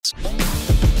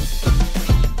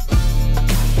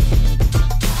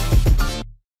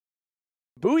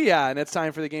Booyah, and it's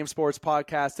time for the Game Sports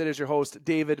Podcast. It is your host,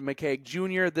 David McKeag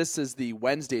Jr. This is the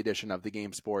Wednesday edition of the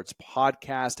Game Sports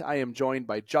Podcast. I am joined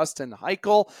by Justin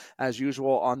Heichel, as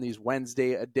usual, on these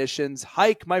Wednesday editions.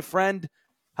 Hike, my friend,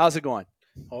 how's it going?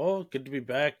 Oh, good to be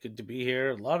back. Good to be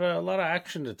here. A lot of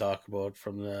action to talk about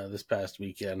from this past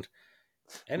weekend.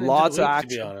 And Lots into the of week, action.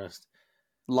 to be honest.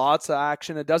 Lots of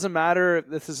action. It doesn't matter if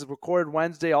this is recorded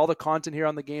Wednesday. All the content here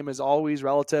on the game is always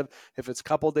relative. If it's a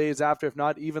couple days after, if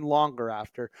not even longer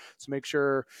after. So make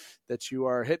sure that you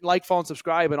are hitting like, follow, and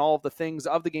subscribe, and all of the things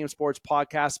of the Game Sports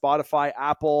Podcast, Spotify,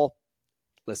 Apple.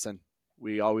 Listen,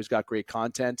 we always got great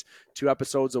content. 2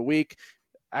 episodes a week.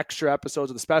 Extra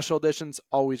episodes of the special editions.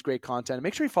 Always great content.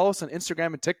 Make sure you follow us on Instagram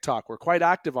and TikTok. We're quite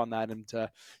active on that. And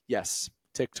yes,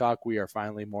 TikTok, we are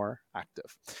finally more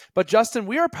active. But Justin,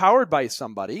 we are powered by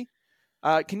somebody.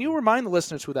 Can you remind the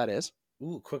listeners who that is?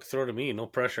 Ooh, quick throw to me, no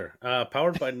pressure.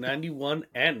 Powered by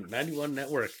 91N, 91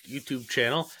 Network YouTube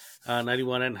channel.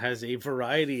 91N has a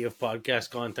variety of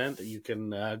podcast content that you can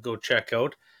go check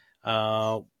out.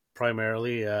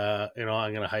 Primarily, I'm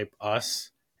going to hype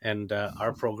us and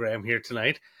our program here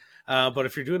tonight. But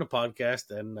if you're doing a podcast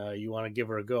and you want to give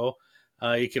her a go,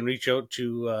 you can reach out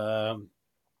to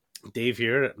Dave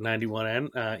here at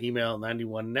 91N, email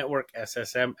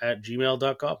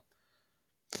 91networkssm@gmail.com.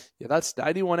 Yeah, that's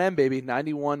 91N, baby.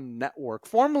 91 Network,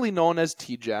 formerly known as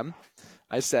TGEM.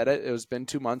 I said it. It has been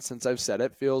 2 months since I've said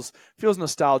it. Feels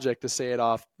nostalgic to say it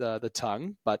off the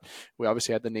tongue, but we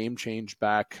obviously had the name change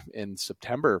back in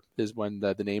September is when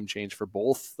the name change for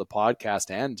both the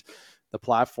podcast and the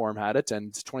platform had it,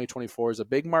 and 2024 is a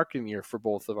big marketing year for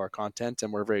both of our content,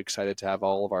 and we're very excited to have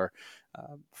all of our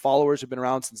followers who've been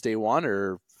around since day one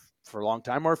or for a long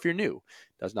time, or if you're new,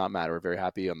 does not matter. We're very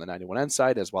happy on the 91N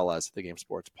side as well as the Game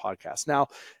Sports Podcast. Now,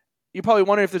 you probably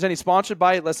wonder if there's any sponsored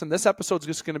by. Listen, this episode's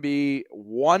just going to be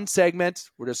one segment.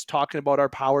 We're just talking about our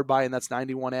powered by, and that's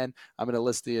 91N. I'm going to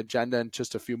list the agenda in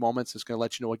just a few moments. It's going to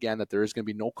let you know again that there is going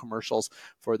to be no commercials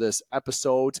for this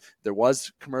episode. There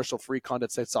was commercial-free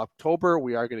content since October.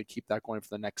 We are going to keep that going for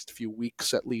the next few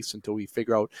weeks at least until we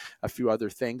figure out a few other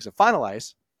things and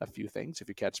finalize a few things, if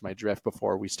you catch my drift,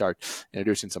 before we start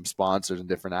introducing some sponsors and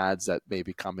different ads that may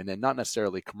be coming in. Not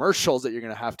necessarily commercials that you're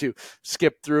going to have to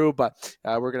skip through, but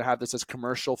we're going to have this as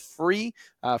commercial free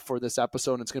for this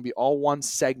episode. And it's going to be all one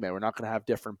segment. We're not going to have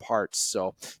different parts.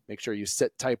 So make sure you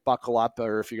sit tight, buckle up,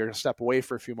 or if you're going to step away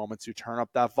for a few moments, you turn up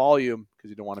that volume because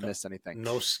you don't want to miss anything.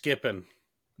 No skipping.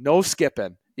 No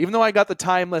skipping. Even though I got the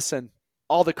time, listen,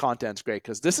 all the content's great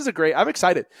because this is I'm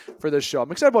excited for this show. I'm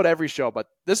excited about every show, but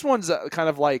this one's kind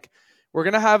of like we're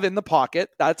going to have in the pocket.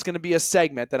 That's going to be a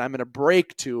segment that I'm going to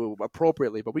break to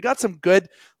appropriately, but we got some good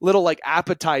little like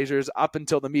appetizers up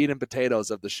until the meat and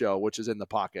potatoes of the show, which is in the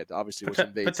pocket, obviously. Which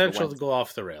potential to go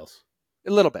off the rails.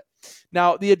 A little bit.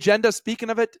 Now, the agenda, speaking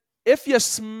of it, if you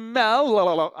smell,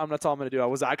 that's all I'm going to do. I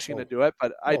was actually going to do it,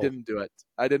 but I didn't do it.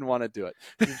 I didn't want to do it.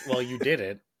 Well, you did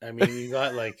it. I mean, you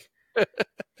got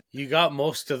you got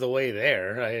most of the way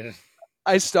there.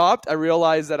 I stopped. I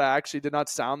realized that I actually did not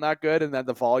sound that good, and then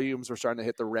the volumes were starting to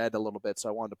hit the red a little bit, so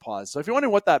I wanted to pause. So if you're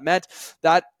wondering what that meant,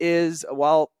 that is,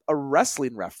 well, a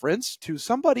wrestling reference to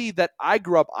somebody that I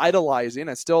grew up idolizing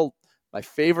and still my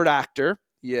favorite actor.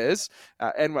 He is.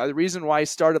 And the reason why I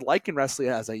started liking wrestling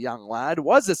as a young lad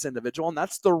was this individual, and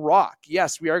that's The Rock.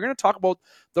 Yes, we are going to talk about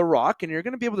The Rock, and you're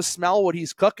going to be able to smell what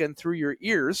he's cooking through your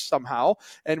ears somehow.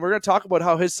 And we're going to talk about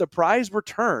how his surprise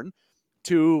return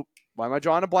to, why am I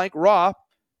drawing a blank? Raw.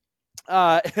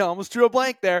 I almost drew a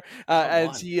blank there.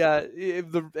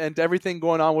 And everything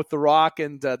going on with The Rock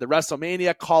and the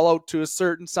WrestleMania call out to a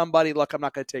certain somebody. Look, I'm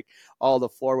not going to take all the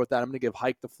floor with that. I'm going to give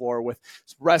Hike the floor with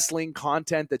wrestling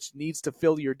content that needs to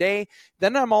fill your day.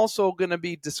 Then I'm also going to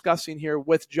be discussing here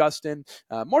with Justin,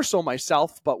 more so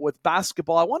myself, but with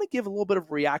basketball. I want to give a little bit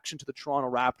of reaction to the Toronto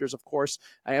Raptors. Of course,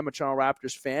 I am a Toronto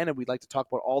Raptors fan, and we'd like to talk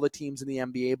about all the teams in the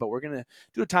NBA, but we're going to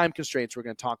do a time constraints. We're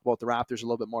going to talk about the Raptors a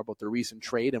little bit more about their recent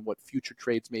trade and what future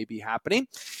trades may be happening,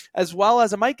 as well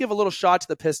as I might give a little shot to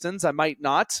the Pistons. I might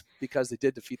not, because they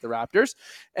did defeat the Raptors.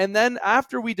 And then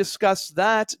after we discuss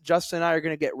that, Justin and I are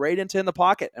going to get right into In the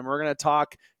Pocket, and we're going to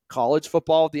talk college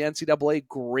football, the NCAA.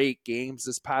 Great games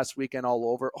this past weekend all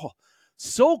over. Oh,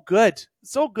 so good.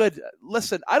 So good.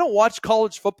 Listen, I don't watch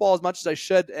college football as much as I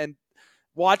should, and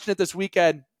watching it this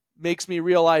weekend makes me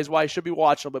realize why I should be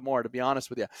watching a little bit more, to be honest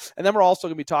with you. And then we're also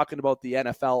going to be talking about the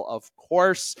NFL, of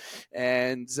course.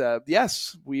 And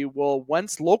yes, we will,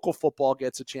 once local football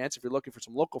gets a chance, if you're looking for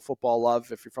some local football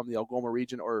love, if you're from the Algoma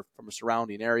region or from a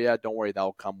surrounding area, don't worry,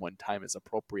 that'll come when time is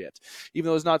appropriate. Even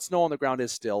though there's not snow on the ground,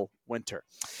 it's still winter.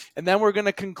 And then we're going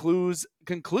to conclude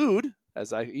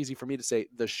easy for me to say,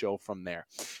 the show from there.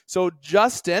 So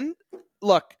Justin,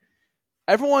 look,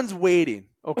 everyone's waiting,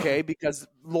 okay, because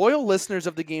loyal listeners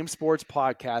of the Game Sports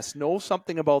podcast know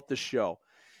something about the show.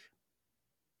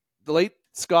 The late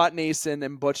Scott Nason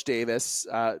and Butch Davis,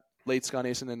 late Scott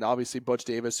Nason and obviously Butch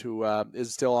Davis, who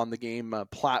is still on the game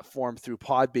platform through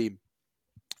Podbean.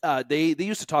 They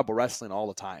used to talk about wrestling all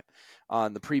the time.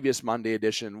 On the previous Monday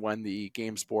edition, when the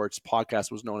Game Sports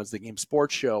podcast was known as the Game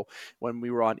Sports Show, when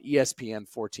we were on ESPN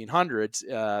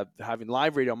 1400, having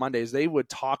live radio Mondays, they would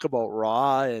talk about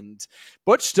Raw, and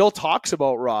Butch still talks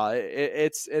about Raw.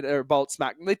 It's about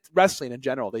Smack wrestling in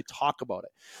general. They talk about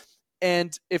it.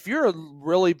 And if you're a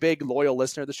really big loyal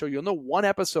listener of the show, you'll know one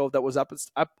episode that was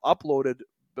uploaded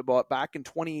about back in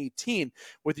 2018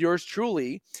 with yours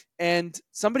truly and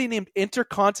somebody named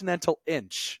Intercontinental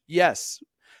Inch. Yes,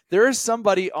 there is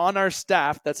somebody on our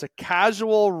staff that's a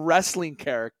casual wrestling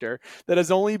character that has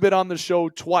only been on the show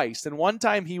twice. And one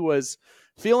time he was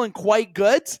feeling quite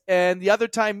good, and the other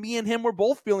time me and him were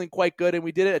both feeling quite good, and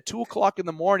we did it at 2:00 in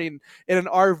the morning in an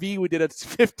RV. We did a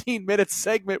 15-minute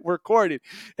segment recording,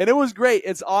 and it was great.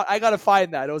 I gotta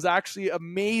find that. It was actually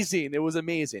amazing. It was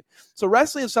amazing. So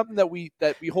wrestling is something that we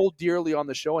hold dearly on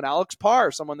the show, and Alex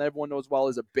Parr, someone that everyone knows well,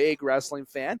 is a big wrestling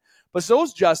fan, but so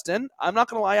is Justin. I'm not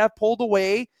gonna lie, I pulled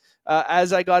away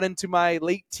as I got into my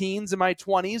late teens and my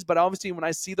 20s. But obviously when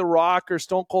I see The Rock or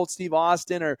Stone Cold Steve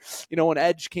Austin, or, when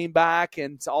Edge came back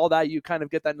and all that, you kind of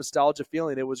get that nostalgia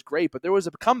feeling. It was great. But there was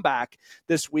a comeback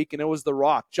this week, and it was The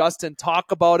Rock. Justin,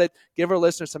 talk about it. Give our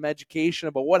listeners some education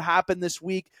about what happened this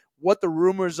week, what the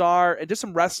rumors are, and just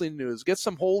some wrestling news. Get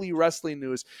some holy wrestling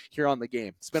news here on the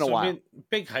game. It's been a while.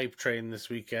 Big hype train this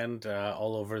weekend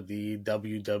all over the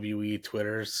WWE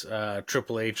Twitters.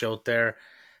 Triple H out there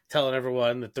telling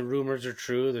everyone that the rumors are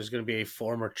true. There's going to be a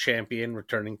former champion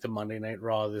returning to Monday Night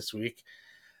Raw this week.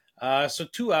 So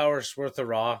 2 hours worth of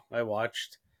Raw I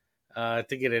watched to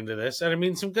get into this. And I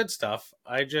mean, some good stuff.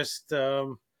 I just,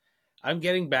 I'm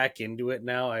getting back into it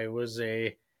now. I was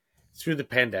through the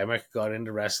pandemic, got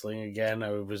into wrestling again.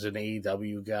 I was an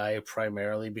AEW guy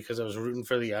primarily because I was rooting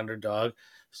for the underdog.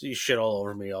 So you shit all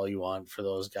over me all you want for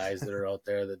those guys that are out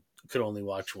there that could only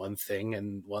watch one thing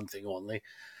and one thing only.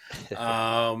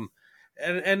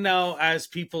 And now as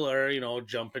people are,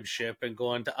 jumping ship and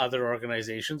going to other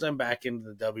organizations, I'm back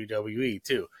into the WWE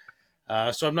too.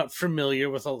 So I'm not familiar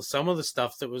with some of the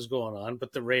stuff that was going on,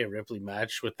 but the Rhea Ripley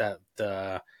match with that,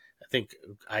 I think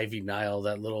Ivy Nile,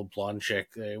 that little blonde chick,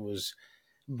 it was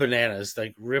bananas.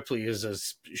 Like Ripley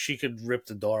she could rip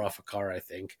the door off a car, I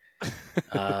think.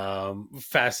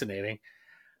 Fascinating.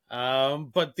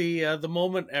 But the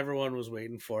moment everyone was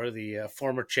waiting for, the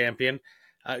former champion,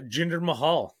 Jinder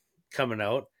Mahal coming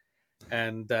out,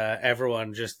 and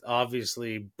everyone just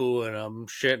obviously booing him,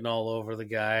 shitting all over the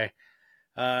guy.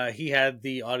 He had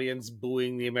the audience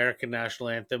booing the American national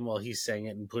anthem while he sang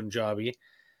it in Punjabi.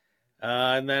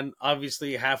 And then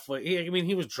obviously halfway,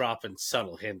 he was dropping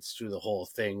subtle hints through the whole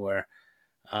thing where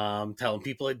telling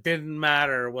people it didn't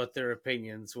matter what their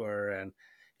opinions were, and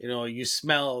you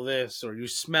smell this or you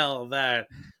smell that.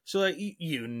 So like,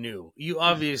 you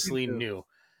obviously knew.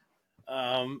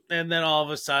 And then all of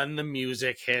a sudden the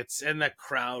music hits and the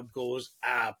crowd goes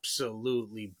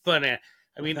absolutely banana.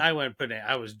 I mean, I went banana.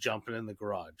 I was jumping in the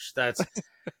garage. That's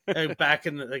back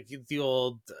in the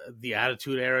old the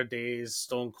Attitude Era days,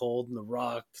 Stone Cold and The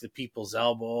Rock, the People's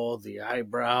Elbow, the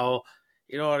eyebrow.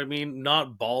 You know what I mean?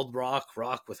 Not bald Rock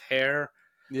with hair.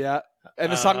 Yeah,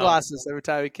 and the sunglasses every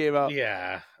time he came out.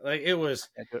 Yeah, like it was.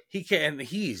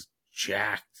 He's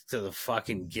jacked to the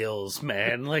fucking gills,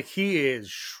 man. Like he is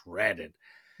shredded.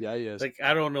 Yeah, he is. Like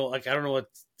I don't know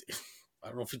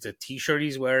if it's a t-shirt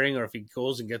he's wearing or if he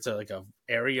goes and gets a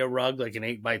area rug, like an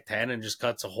 8x10, and just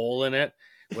cuts a hole in it,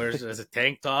 wears it as a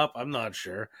tank top. I'm not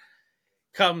sure.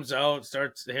 Comes out,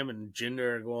 starts him and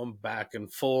Jinder going back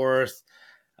and forth.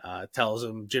 Tells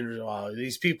him, Jinder, oh,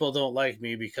 these people don't like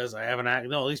me because I have an act.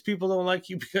 No, these people don't like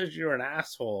you because you're an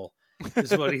asshole.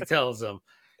 Is what he tells them.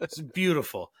 It's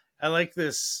beautiful. I like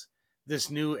this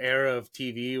new era of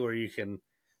TV where you can,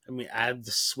 add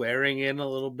the swearing in a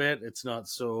little bit. It's not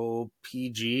so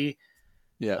PG.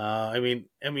 Yeah. I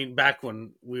mean, back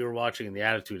when we were watching in the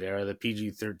Attitude Era, the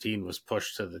PG-13 was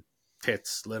pushed to the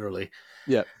tits, literally.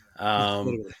 Yeah.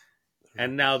 Literally.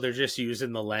 And now they're just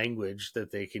using the language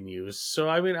that they can use. So,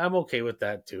 I'm okay with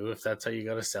that too. If that's how you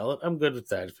got to sell it, I'm good with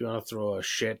that. If you want to throw a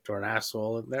shit or an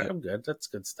asshole in there, I'm good. That's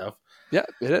good stuff. Yeah,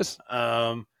 it is.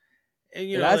 And,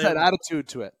 it has that attitude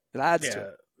to it. It adds to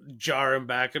it. Jarring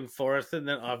back and forth. And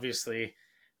then obviously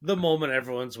the moment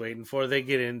everyone's waiting for, they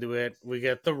get into it. We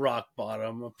get the rock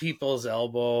bottom, a people's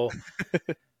elbow.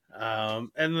 And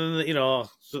then,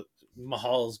 so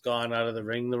Mahal's gone out of the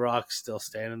ring. The Rock's still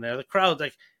standing there. The crowd,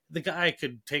 like, the guy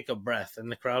could take a breath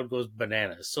and the crowd goes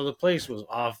bananas. So the place was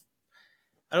off.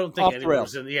 I don't think Off the anyone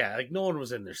was rails. in. Yeah, like no one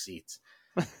was in their seats.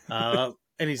 And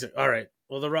he's like, all right,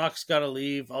 well, The Rock's got to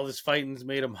leave. All this fighting's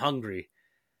made him hungry.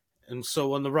 And so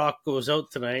when The Rock goes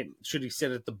out tonight, should he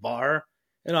sit at the bar?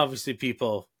 And obviously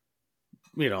people,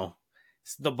 you know,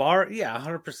 the bar, yeah,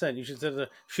 100%. You should sit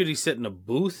should he sit in a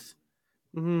booth?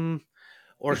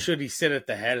 Or should he sit at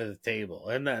the head of the table?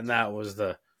 And that was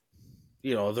the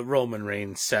Roman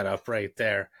Reigns setup right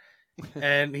there.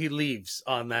 And he leaves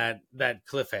on that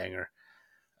cliffhanger.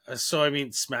 So, I mean,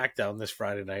 SmackDown this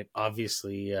Friday night,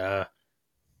 obviously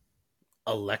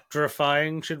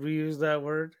electrifying, should we use that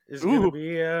word, is going to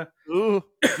be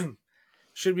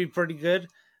should be pretty good.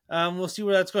 We'll see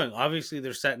where that's going. Obviously,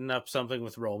 they're setting up something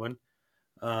with Roman.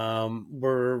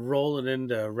 We're rolling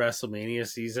into WrestleMania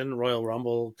season. Royal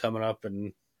Rumble coming up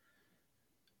in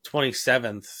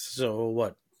 27th. So,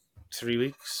 what, 3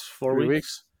 weeks, 4 3 weeks?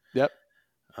 weeks. Yep.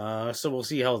 So we'll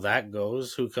see how that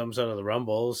goes. Who comes out of the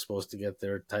Rumble is supposed to get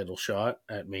their title shot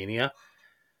at Mania.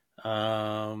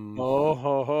 Yeah.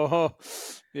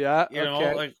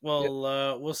 Okay.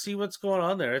 We'll see what's going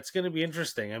on there. It's going to be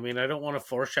interesting. I mean, I don't want to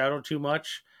foreshadow too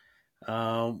much.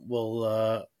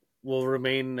 We'll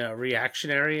remain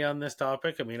reactionary on this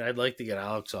topic. I mean, I'd like to get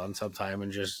Alex on sometime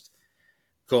and just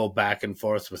go back and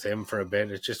forth with him for a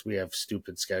bit. It's just we have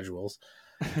stupid schedules.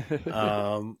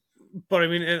 But I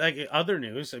mean, like other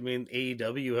news, I mean,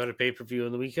 AEW had a pay-per-view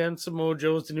on the weekend. Samoa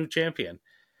Joe is the new champion.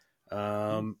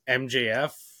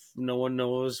 MJF, no one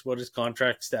knows what his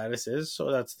contract status is,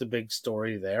 so that's the big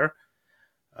story there.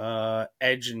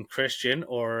 Edge and Christian,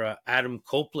 or Adam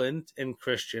Copeland and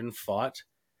Christian, fought.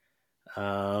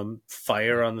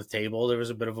 Fire on the table. There was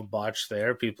a bit of a botch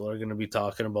there. People are going to be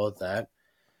talking about that.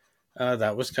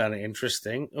 That was kind of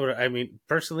interesting. I mean,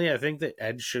 personally, I think that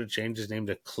Edge should have changed his name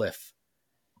to Cliff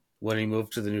when he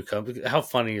moved to the new company. How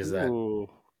funny is that? Ooh.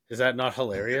 Is that not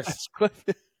hilarious?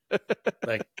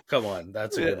 Like, come on,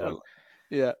 that's a good one.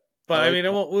 Yeah. But I mean,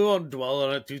 we won't dwell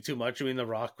on it too much. I mean, The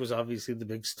Rock was obviously the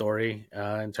big story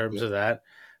in terms of that.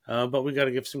 But we got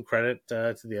to give some credit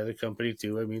to the other company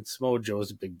too. I mean, Samoa Joe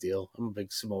is a big deal. I'm a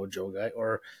big Samoa Joe guy.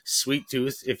 Or Sweet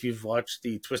Tooth, if you've watched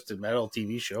the Twisted Metal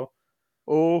TV show.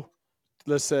 Oh,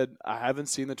 listen, I haven't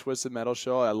seen the Twisted Metal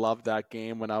show. I loved that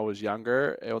game when I was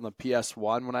younger. On the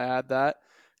PS1 when I had that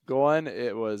going,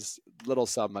 it was little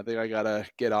something. I think I gotta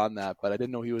get on that, but I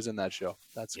didn't know he was in that show.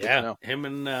 That's good to know. Him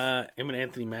and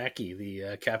Anthony Mackie,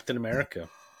 the Captain America,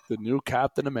 the new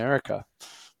Captain America.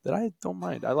 That I don't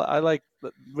mind. I like.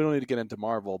 We don't need to get into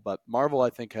Marvel, but Marvel I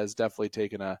think has definitely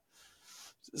taken a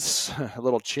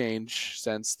little change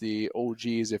since the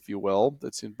OGs, if you will.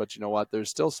 But you know what?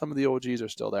 There's still some of the OGs are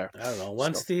still there. I don't know.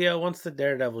 Once the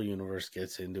Daredevil universe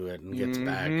gets into it and gets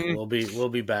back, we'll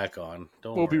be back on.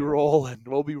 We'll be rolling.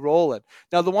 We'll be rolling.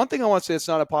 Now, the one thing I want to say, it's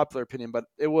not a popular opinion, but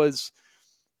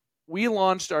we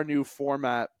launched our new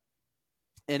format,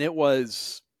 and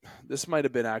this might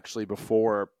have been actually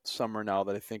before summer now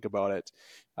that I think about it.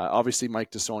 Obviously,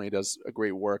 Mike Tassoni does a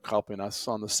great work helping us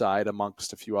on the side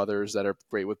amongst a few others that are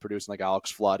great with producing, like Alex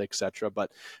Flood, etc.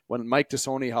 But when Mike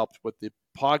Tassoni helped with the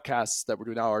podcasts that we're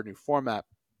doing now, our new format,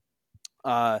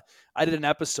 I did an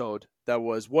episode that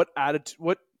was what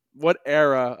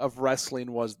era of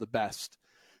wrestling was the best.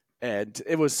 And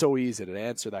it was so easy to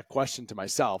answer that question to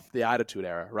myself, the Attitude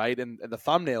Era, right? And the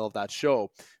thumbnail of that show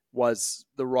was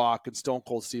The Rock and Stone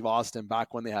Cold Steve Austin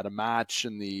back when they had a match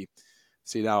in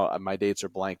now my dates are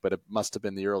blank, but it must have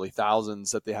been the early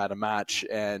thousands that they had a match.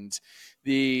 And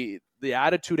the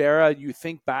Attitude Era, you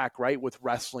think back, right, with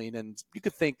wrestling, and you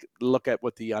could look at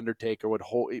what The Undertaker would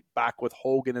back with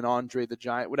Hogan and Andre the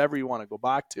Giant, whatever you want to go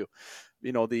back to.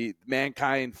 The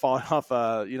Mankind fought off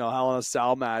a, Hell in a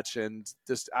Cell match and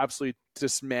just absolutely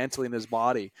dismantling his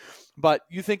body. But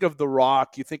you think of The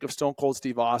Rock, you think of Stone Cold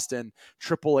Steve Austin,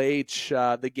 Triple H,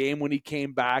 the game when he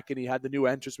came back and he had the new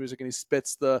entrance music and he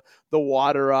spits the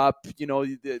water up,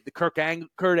 the Kurt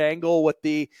Angle with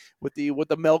the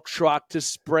milk truck to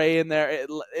spray in there.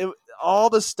 All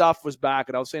the stuff was back.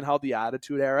 And I was saying how the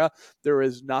Attitude Era, there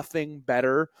is nothing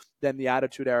better than the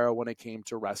Attitude Era when it came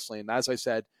to wrestling. And as I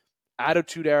said,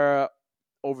 Attitude Era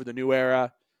over the new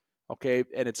era, okay?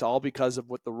 And it's all because of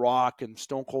what The Rock and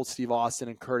Stone Cold Steve Austin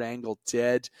and Kurt Angle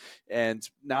did. And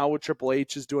now what Triple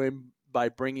H is doing by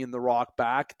bringing The Rock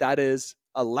back, that is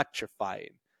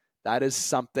electrifying. That is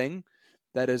something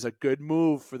that is a good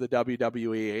move for the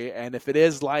WWE. And if it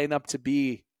is lining up to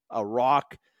be a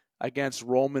Rock against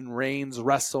Roman Reigns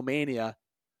WrestleMania,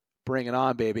 bring it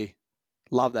on, baby.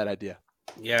 Love that idea.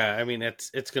 Yeah, I mean, it's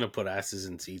going to put asses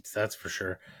in seats, that's for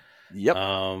sure. Yep.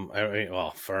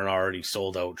 For an already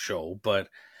sold out show, but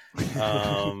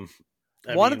um,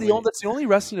 I One of mean, the only, that's the only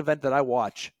wrestling event that I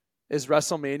watch is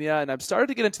WrestleMania, and I'm starting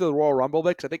to get into the Royal Rumble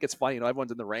bit because I think it's funny.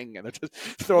 Everyone's in the ring and they're just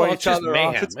throwing it's each just other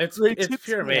off. mayhem. It's It's great. it's It's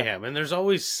pure mayhem. mayhem, and there's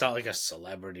always like a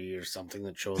celebrity or something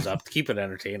that shows up to keep it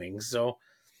entertaining. So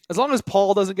As long as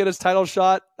Paul doesn't get his title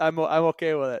shot, I'm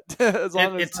okay with it. As it,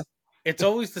 long as it's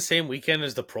always the same weekend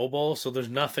as the Pro Bowl, so there's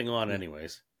nothing on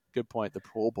anyways. good point. The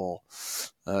Pro Bowl,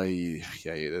 yeah,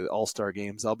 the All Star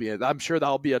games. I'm sure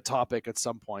that'll be a topic at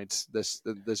some point this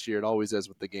year. It always is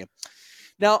with the game.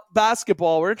 Now,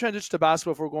 basketball. We're going to transition to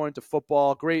basketball before we're going to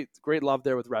football. Great love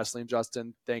there with wrestling,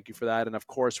 Justin. Thank you for that. And, of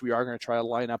course, we are going to try to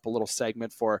line up a little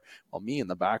segment for, well, me in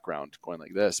the background going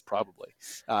like this probably.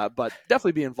 But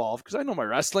definitely be involved because I know my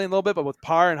wrestling a little bit. But with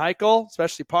Parr and Heichel,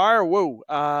 especially Parr, whoa,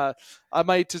 I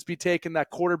might just be taking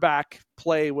that quarterback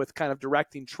play with kind of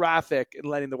directing traffic and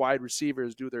letting the wide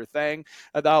receivers do their thing.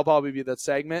 That'll probably be that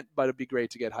segment, but it'd be great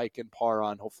to get Hike and Parr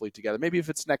on hopefully together. Maybe if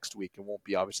it's next week, it won't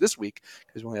be obviously this week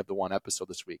because we only have the one episode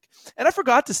this week. And I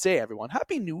forgot to say, everyone,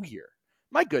 Happy New Year.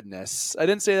 My goodness. I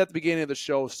didn't say that at the beginning of the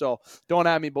show, so don't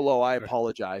add me below. I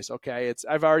apologize. Okay.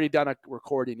 I've already done a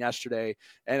recording yesterday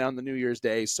and on the New Year's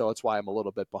Day, so it's why I'm a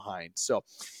little bit behind. So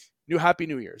Happy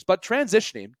New Year's. But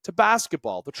transitioning to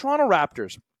basketball, the Toronto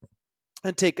Raptors,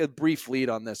 and take a brief lead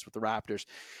on this with the Raptors.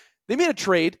 They made a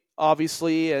trade,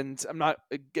 obviously, and I'm not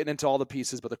getting into all the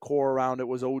pieces, but the core around it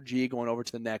was OG going over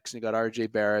to the Knicks, and you got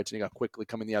RJ Barrett, and you got Quickly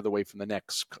coming the other way from the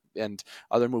Knicks, and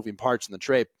other moving parts in the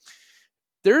trade.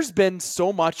 There's been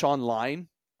so much online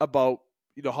about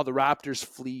how the Raptors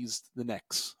fleeced the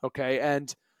Knicks, okay,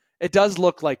 and it does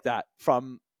look like that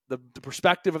from the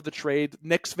perspective of the trade.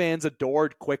 Knicks fans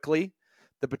adored Quickly.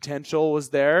 The potential was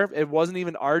there. It wasn't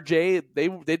even RJ.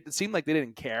 It seemed like they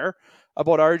didn't care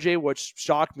about RJ, which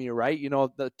shocked me, right?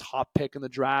 The top pick in the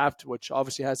draft, which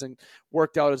obviously hasn't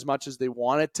worked out as much as they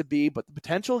want it to be, but the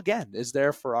potential, again, is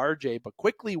there for RJ. But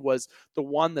Quickly was the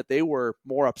one that they were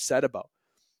more upset about.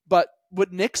 But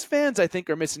what Knicks fans, I think,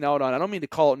 are missing out on, I don't mean to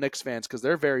call it Knicks fans because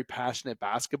they're very passionate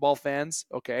basketball fans,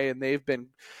 okay? And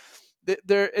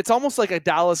it's almost like a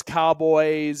Dallas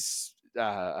Cowboys,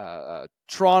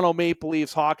 Toronto Maple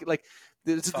Leafs hockey. Like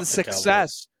the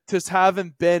success just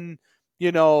haven't been,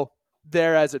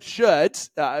 there as it should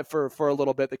for a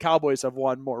little bit. The Cowboys have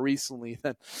won more recently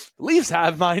than the Leafs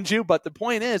have, mind you. But the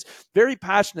point is, very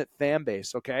passionate fan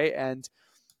base, okay? And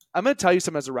I'm going to tell you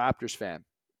something as a Raptors fan.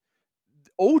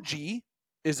 OG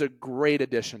is a great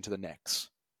addition to the Knicks,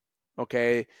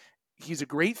 okay? He's a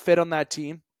great fit on that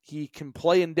team. He can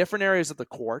play in different areas of the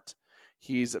court.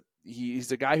 He's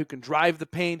a guy who can drive the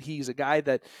paint. He's a guy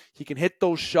that he can hit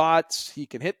those shots. He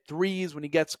can hit threes when he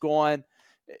gets going.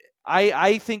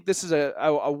 I think this is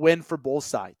a win for both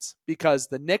sides because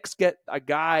the Knicks get a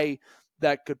guy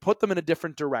that could put them in a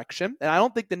different direction. And I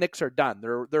don't think the Knicks are done.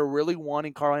 They're really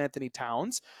wanting Karl-Anthony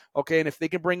Towns. Okay, and if they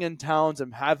can bring in Towns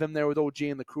and have him there with OG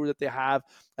and the crew that they have,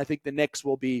 I think the Knicks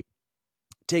will be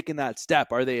taking that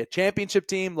step. Are they a championship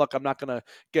team? Look, I'm not going to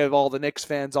give all the Knicks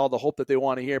fans all the hope that they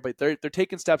want to hear, but they're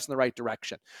taking steps in the right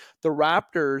direction. The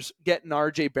Raptors getting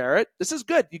RJ Barrett, this is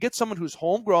good. You get someone who's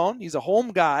homegrown. He's a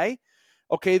home guy.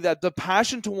 Okay, that the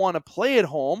passion to want to play at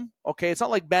home. Okay, it's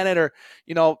not like Bennett or,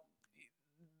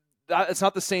 it's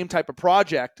not the same type of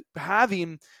project.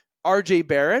 Having RJ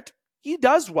Barrett, he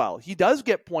does well. He does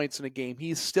get points in a game.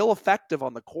 He's still effective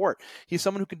on the court. He's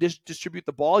someone who can distribute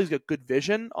the ball. He's got good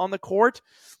vision on the court.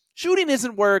 Shooting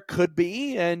isn't where it could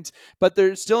be, but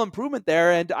there's still improvement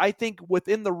there. And I think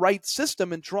within the right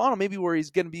system in Toronto, maybe where he's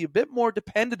going to be a bit more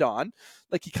dependent on,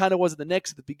 like he kind of was at the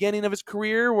Knicks at the beginning of his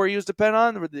career, where he was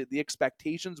dependent on the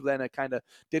expectations. Then it kind of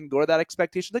didn't go to that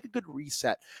expectation. Like a good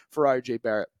reset for RJ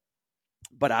Barrett.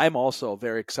 But I'm also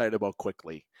very excited about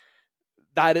Quickly.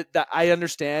 That I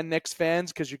understand Knicks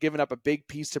fans because you're giving up a big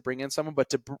piece to bring in someone, but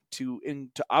to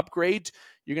upgrade,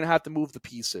 you're gonna have to move the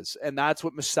pieces, and that's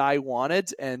what Masai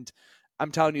wanted. And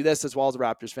I'm telling you this as well as a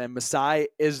Raptors fan, Masai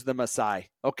is the Masai.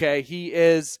 Okay, he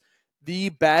is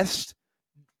the best.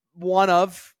 One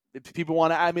of, if people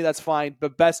want to add me, that's fine.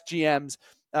 But best GMs,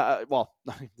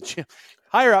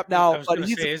 higher up now. I was going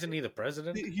to say, isn't he the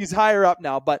president? He's higher up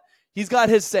now, but he's got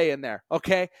his say in there.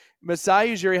 Okay, Masai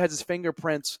Ujiri has his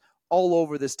fingerprints all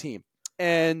over this team.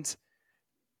 And,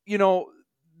 what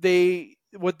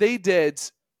they did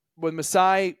when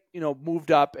Masai, moved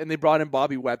up and they brought in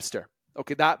Bobby Webster.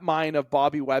 Okay, that mind of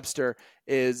Bobby Webster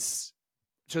is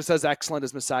just as excellent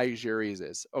as Masai Ujiri's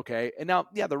is. Okay, and now,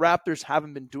 the Raptors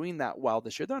haven't been doing that well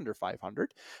this year. They're under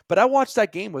 500. But I watched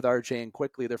that game with RJ and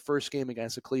Quickly, their first game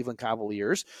against the Cleveland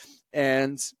Cavaliers.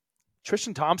 And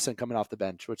Tristan Thompson coming off the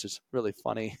bench, which is really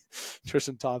funny.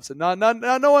 Tristan Thompson. No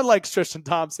one likes Tristan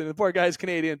Thompson. The poor guy's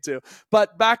Canadian too.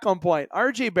 But back on point,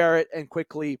 RJ Barrett and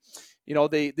Quickly,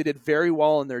 they did very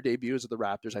well in their debuts with the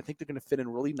Raptors. I think they're going to fit in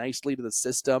really nicely to the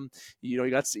system. You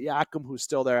got Siakam, who's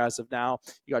still there as of now.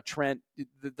 You got Trent.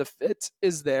 The fit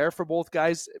is there for both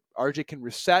guys. RJ can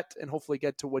reset and hopefully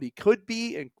get to what he could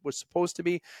be and was supposed to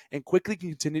be, and quickly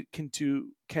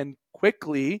can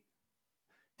quickly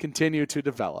continue to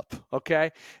develop. Okay.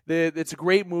 It's a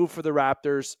great move for the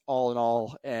Raptors all in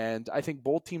all. And I think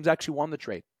both teams actually won the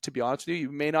trade. To be honest with you,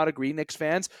 you may not agree, Knicks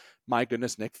fans. My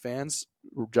goodness, Knicks fans,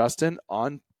 Justin,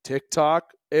 on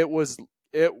TikTok,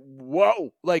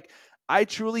 whoa. Like, I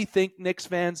truly think Knicks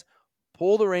fans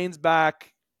pull the reins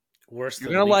back. Worse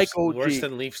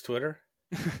than Leafs Twitter.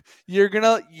 You're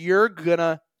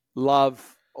gonna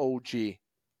love OG.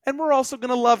 And we're also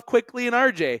gonna love Quickly and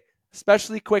RJ.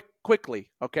 Especially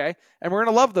quickly, okay? And we're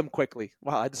going to love them quickly.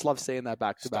 Wow, I just love saying that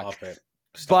back to back.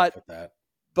 Stop with that.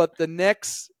 But the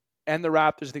Knicks and the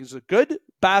Raptors, I think it's a good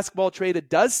basketball trade. It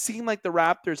does seem like the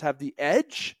Raptors have the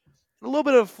edge. A little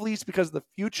bit of a fleece because of the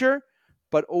future,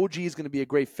 but OG is going to be a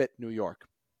great fit in New York.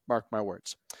 Mark my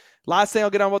words. Last thing I'll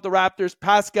get on about the Raptors,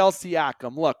 Pascal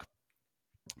Siakam. Look,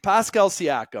 Pascal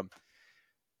Siakam.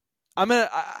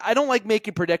 I don't like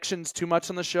making predictions too much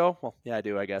on the show. Well, yeah, I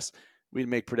do, I guess. We'd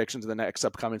make predictions in the next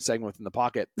upcoming segment within the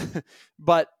pocket.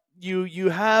 But you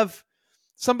have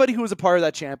somebody who was a part of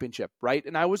that championship, right?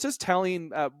 And I was just telling,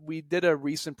 we did a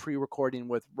recent pre-recording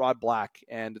with Rod Black,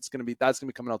 and that's going to be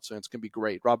coming out soon. It's going to be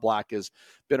great. Rod Black has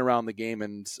been around the game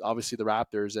and obviously the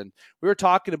Raptors. And we were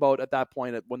talking about at that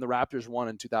point when the Raptors won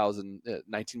in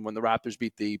 2019, when the Raptors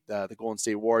beat the Golden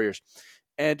State Warriors.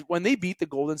 And when they beat the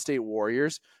Golden State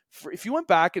Warriors, if you went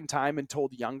back in time and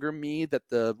told younger me that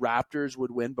the Raptors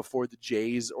would win before the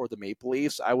Jays or the Maple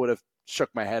Leafs, I would have shook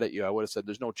my head at you. I would have said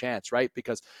there's no chance, right?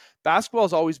 Because basketball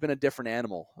has always been a different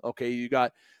animal. Okay, you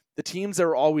got the teams that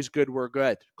are always good were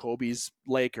good. Kobe's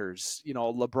Lakers,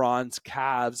 LeBron's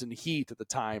Cavs and Heat at the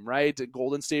time, right? And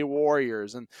Golden State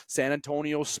Warriors and San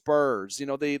Antonio Spurs.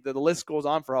 The list goes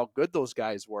on for how good those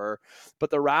guys were.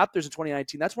 But the Raptors in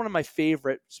 2019, that's one of my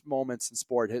favorite moments in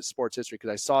sports history because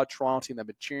I saw a Toronto team that I've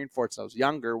been cheering for since I was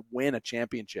younger win a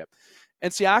championship.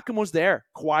 And Siakam was there,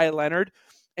 Kawhi Leonard,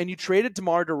 and you traded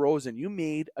DeMar DeRozan. You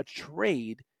made a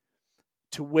trade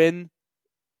to win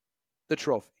the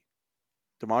trophy.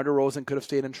 DeMar DeRozan could have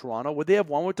stayed in Toronto. Would they have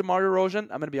won with DeMar DeRozan? I'm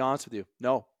going to be honest with you.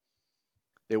 No.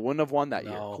 They wouldn't have won that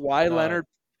year. Kawhi Leonard,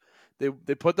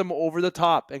 they put them over the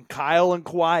top. And Kyle and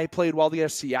Kawhi played well together.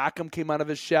 Siakam came out of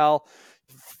his shell.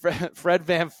 Fred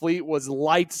VanVleet was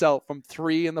lights out from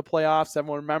 3 in the playoffs.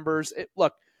 Everyone remembers. It's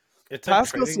like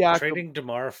trading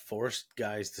DeMar forced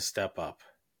guys to step up.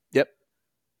 Yep.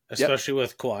 Especially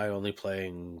with Kawhi only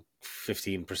playing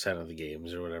 15% of the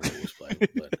games or whatever he was playing.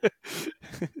 But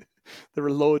the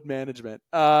load management.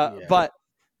 But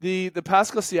the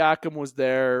Pascal Siakam was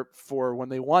there for when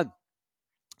they won.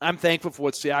 I'm thankful for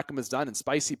what Siakam has done, and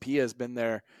Spicy P has been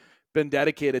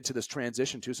dedicated to this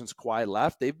transition too since Kawhi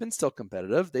left. They've been still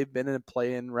competitive. They've been in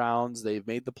play-in rounds. They've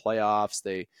made the playoffs.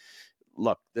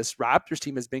 This Raptors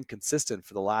team has been consistent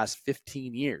for the last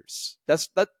 15 years.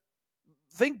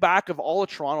 Think back of all the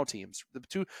Toronto teams,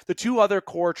 the two other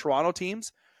core Toronto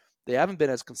teams. They haven't been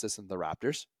as consistent as the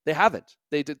Raptors. They haven't.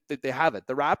 They haven't.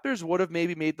 The Raptors would have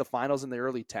maybe made the finals in the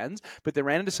early 10s, but they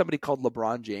ran into somebody called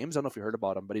LeBron James. I don't know if you heard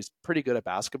about him, but he's pretty good at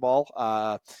basketball.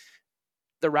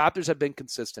 The Raptors have been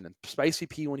consistent. And Spicy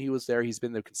P, when he was there, he's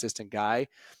been the consistent guy.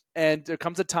 And there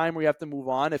comes a time where you have to move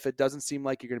on if it doesn't seem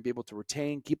like you're going to be able to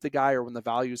keep the guy, or when the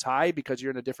value's high because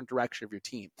you're in a different direction of your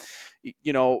team.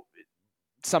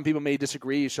 Some people may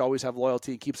disagree. You should always have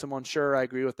loyalty and keep someone. Sure, I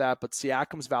agree with that. But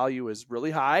Siakam's value is really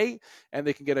high, and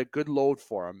they can get a good load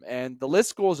for him. And the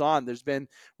list goes on. There's been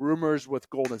rumors with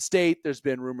Golden State. There's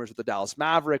been rumors with the Dallas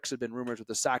Mavericks. There's been rumors with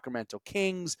the Sacramento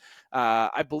Kings.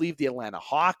 I believe the Atlanta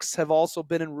Hawks have also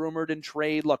been rumored in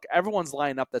trade. Look, everyone's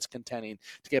lined up that's contending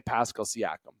to get Pascal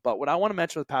Siakam. But what I want to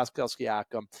mention with Pascal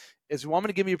Siakam is, you want me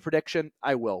to give you a prediction?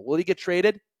 I will. Will he get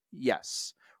traded?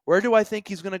 Yes. Where do I think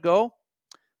he's going to go?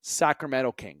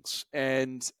 Sacramento Kings.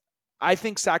 And I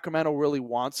think Sacramento really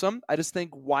wants him. I just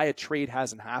think why a trade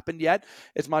hasn't happened yet,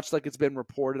 as much like it's been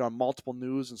reported on multiple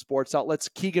news and sports outlets.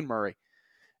 Keegan Murray.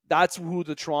 That's who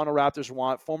the Toronto Raptors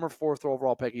want. Former 4th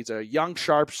overall pick. He's a young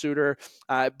sharpshooter,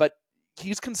 but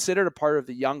he's considered a part of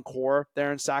the young core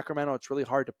there in Sacramento. It's really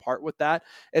hard to part with that.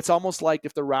 It's almost like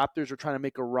if the Raptors were trying to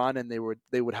make a run and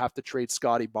they would have to trade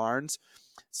Scotty Barnes.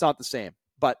 It's not the same.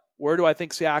 But where do I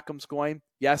think Siakam's going?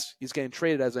 Yes, he's getting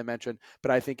traded, as I mentioned,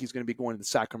 but I think he's going to be going to the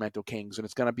Sacramento Kings, and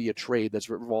it's going to be a trade that's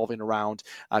revolving around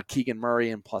Keegan Murray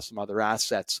and plus some other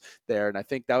assets there. And I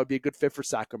think that would be a good fit for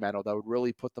Sacramento. That would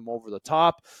really put them over the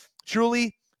top.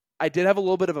 Truly, I did have a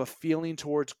little bit of a feeling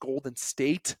towards Golden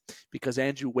State because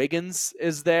Andrew Wiggins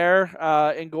is there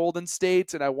in Golden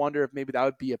State, and I wonder if maybe that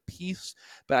would be a piece,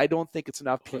 but I don't think it's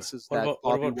enough pieces What that about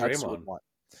Bobby Wetzel would Draymond? want.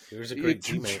 He was a great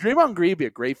teammate. Draymond Green would be a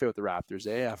great fit with the Raptors,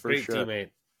 yeah, for Great sure.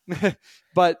 teammate.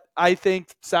 But I think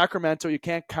Sacramento, you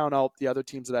can't count out the other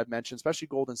teams that I've mentioned, especially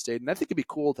Golden State. And I think it'd be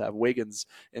cool to have Wiggins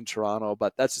in Toronto,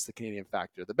 but that's just the Canadian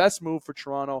factor. The best move for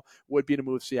Toronto would be to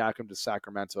move Siakam to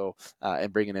Sacramento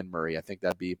and bringing in Murray. I think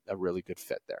that'd be a really good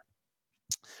fit there.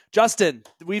 Justin,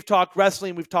 we've talked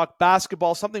wrestling, we've talked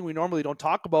basketball, something we normally don't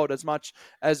talk about as much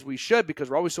as we should because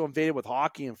we're always so invaded with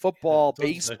hockey and football,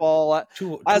 baseball.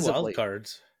 Two as of wild late.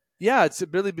 cards. Yeah, it's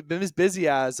really been as busy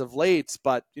as of late,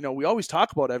 but we always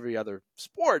talk about every other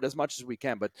sport as much as we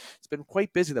can, but it's been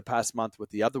quite busy the past month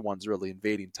with the other ones really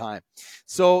invading time.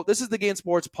 So this is the Game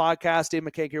Sports Podcast. Dave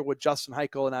McKay here with Justin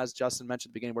Heichel, and as Justin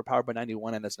mentioned at the beginning, we're powered by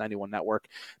 91 and this 91 Network.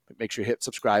 But make sure you hit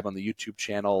subscribe on the YouTube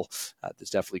channel. There's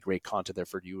definitely great content there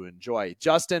for you to enjoy.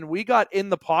 Justin, we got In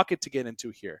the Pocket to get into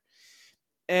here.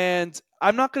 And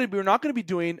we're not going to be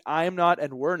doing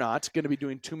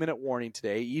 2-minute warning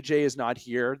today. EJ is not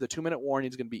here. The 2-minute warning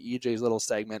is going to be EJ's little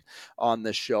segment on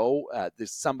the show.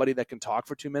 There's somebody that can talk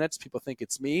for 2 minutes. People think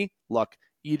it's me. Look,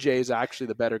 EJ is actually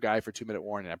the better guy for 2-minute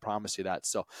warning. I promise you that.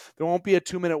 So there won't be a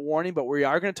 2-minute warning, but we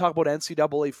are going to talk about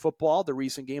NCAA football, the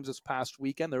recent games this past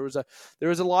weekend. There was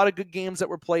a lot of good games that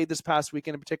were played this past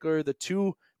weekend, in particular the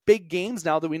two big games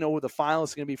now that we know who the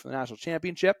finalists are going to be for the national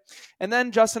championship. And then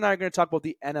Justin and I are going to talk about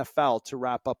the NFL to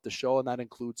wrap up the show, and that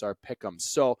includes our pick'ems.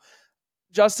 So,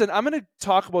 Justin, I'm going to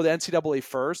talk about the NCAA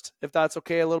first, if that's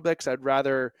okay a little bit, because I'd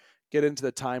rather get into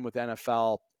the time with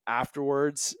NFL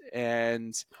afterwards.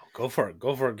 And go for it.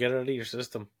 Get it out of your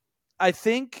system. I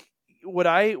think what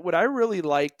I really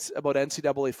liked about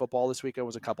NCAA football this weekend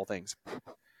was a couple things.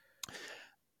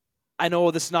 I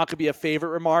know this is not going to be a favorite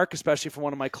remark, especially for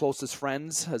one of my closest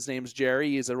friends. His name's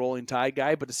Jerry. He's a Rolling Tide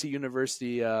guy, but to see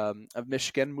University of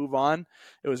Michigan move on,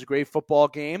 it was a great football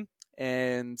game,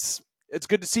 and it's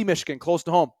good to see Michigan close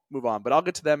to home move on, but I'll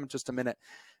get to them in just a minute.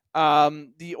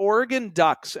 The Oregon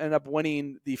Ducks ended up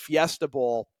winning the Fiesta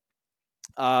Bowl.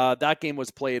 That game was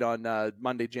played on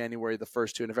Monday, January the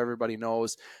 1st, and if everybody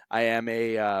knows, I am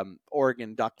a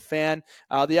Oregon Duck fan.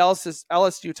 The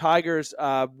LSU Tigers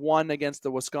won against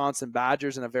the Wisconsin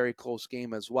Badgers in a very close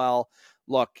game as well.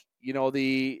 Look,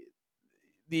 the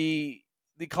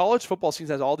college football scene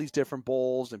has all these different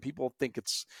bowls, and people think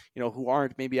it's, who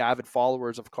aren't maybe avid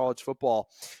followers of college football.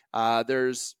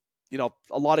 There's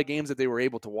a lot of games that they were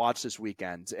able to watch this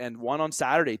weekend. And one on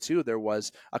Saturday, too, there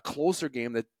was a closer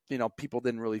game that, people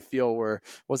didn't really feel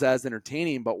was as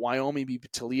entertaining, but Wyoming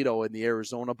beat Toledo in the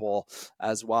Arizona Bowl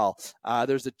as well.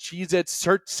 There's a Cheez-It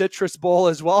Citrus Bowl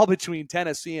as well between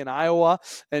Tennessee and Iowa,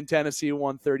 and Tennessee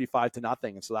won 35-0.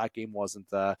 And so that game wasn't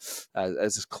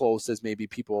as close as maybe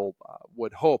people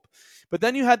would hope. But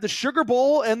then you had the Sugar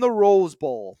Bowl and the Rose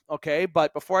Bowl. Okay.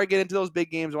 But before I get into those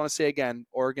big games, I want to say again,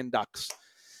 Oregon Ducks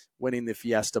winning the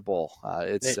Fiesta Bowl.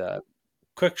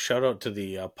 Quick shout out to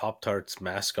the Pop-Tarts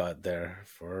mascot there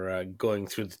for going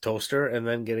through the toaster and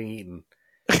then getting eaten.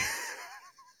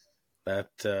 I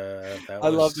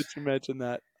love that you mentioned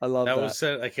that. I love that. Was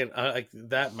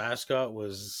that mascot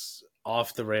was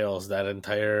off the rails. That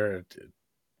entire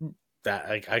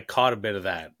I caught a bit of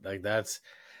that. Like that's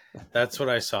what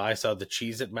I saw. I saw the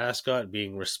Cheez-It mascot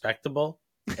being respectable,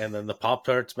 and then the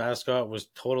Pop-Tarts mascot was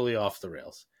totally off the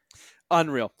rails.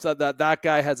 Unreal. So that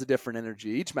guy has a different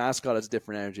energy. Each mascot has a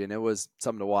different energy, and it was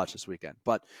something to watch this weekend.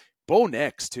 But Bo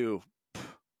Nix, too.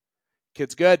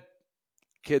 Kid's good.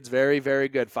 Kid's very, very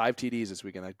good. 5 TDs this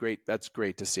weekend. That's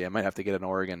great to see. I might have to get an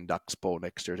Oregon Ducks Bo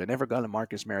Nix jersey. I never got a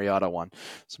Marcus Mariota one,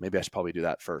 so maybe I should probably do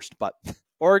that first. But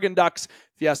Oregon Ducks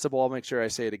Fiesta Bowl, I'll make sure I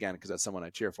say it again because that's someone I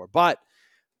cheer for. But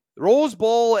the Rose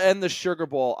Bowl and the Sugar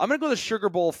Bowl. I'm going to go to the Sugar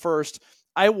Bowl first.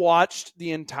 I watched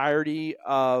the entirety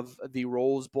of the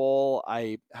Rose Bowl.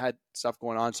 I had stuff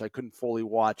going on, so I couldn't fully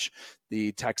watch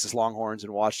the Texas Longhorns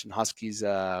and Washington Huskies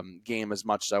game as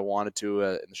much as I wanted to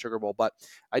in the Sugar Bowl. But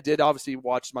I did obviously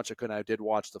watch as much as I could. I did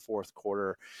watch the fourth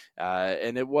quarter,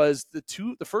 and it was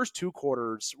the first two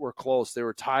quarters were close. They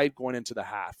were tied going into the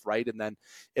half, right? And then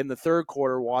in the third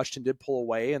quarter, Washington did pull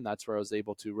away, and that's where I was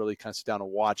able to really kind of sit down and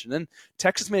watch. And then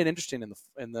Texas made it interesting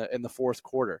in the fourth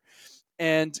quarter.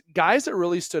 And guys that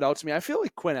really stood out to me, I feel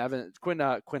like Quinn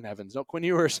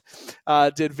Ewers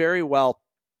did very well,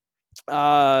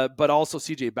 but also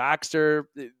C.J. Baxter.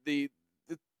 The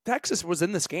Texas was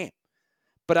in this game.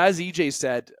 But as EJ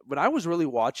said, when I was really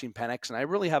watching Penix, and I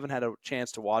really haven't had a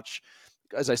chance to watch,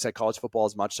 as I said, college football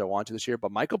as much as I want to this year,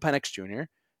 but Michael Penix Jr.,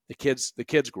 the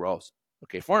kid's gross.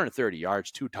 Okay, 430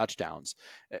 yards, 2 touchdowns.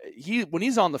 When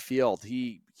he's on the field,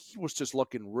 he was just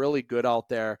looking really good out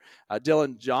there.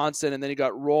 Dylan Johnson, and then you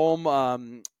got Rome.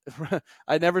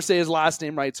 I never say his last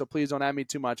name right, so please don't add me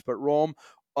too much. But Rome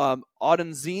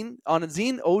Odenzine,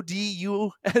 O-D-U-Z-E.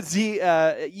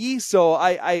 So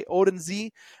I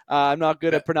Odenzi. I'm not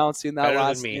good at pronouncing that better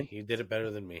last than me. name. You did it better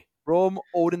than me. Rome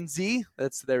Odenzi.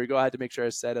 There we go. I had to make sure I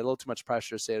said it. A little too much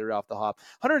pressure to say it right off the hop.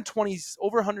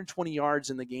 Over 120 yards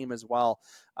in the game as well.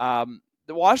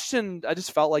 The Washington, I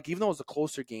just felt like, even though it was a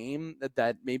closer game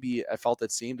that maybe I felt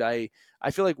it seemed, I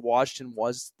feel like Washington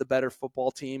was the better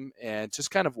football team, and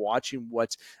just kind of watching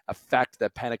what effect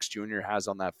that Penix Jr. has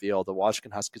on that field. The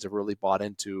Washington Huskies have really bought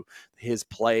into his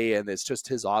play, and it's just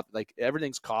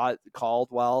everything's called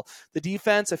well. The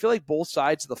defense, I feel like both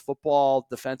sides of the football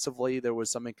defensively, there was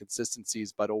some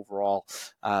inconsistencies, but overall,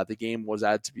 the game was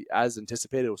as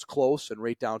anticipated. It was close and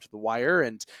right down to the wire,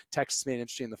 and Texas made it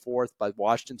interesting in the fourth, but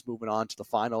Washington's moving on to the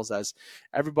finals, as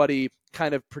everybody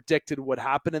kind of predicted what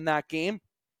happened in that game.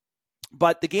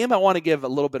 But the game I want to give a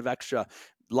little bit of extra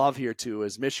love here to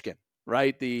is Michigan,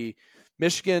 right? The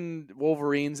Michigan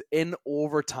Wolverines in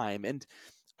overtime. And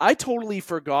I totally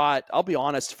forgot, I'll be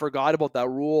honest, about that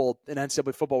rule in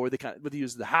NCAA football where they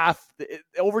use the half.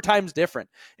 Overtime's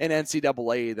different in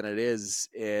NCAA than it is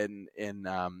in the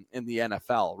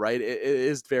NFL, right? It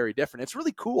is very different. It's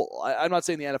really cool. I'm not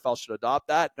saying the NFL should adopt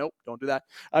that. Nope, don't do that.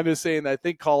 I'm just saying that I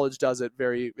think college does it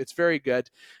it's very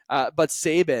good. But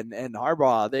Saban and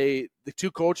Harbaugh, the two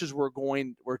coaches were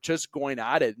just going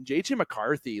at it. And JJ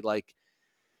McCarthy, like,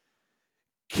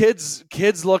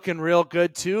 kids looking real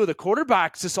good too. The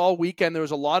quarterbacks just all weekend, there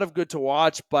was a lot of good to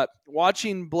watch, but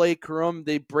watching Blake Corum,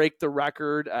 they break the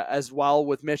record as well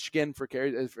with Michigan for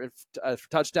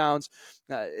touchdowns.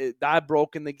 That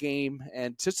broke in the game,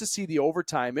 and just to see the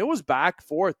overtime, it was back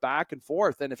and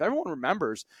forth. And if everyone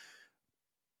remembers,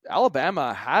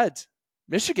 Alabama had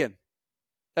Michigan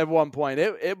at one point.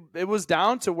 It was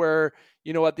down to where,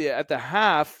 at the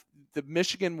half, the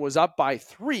Michigan was up by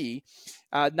 3.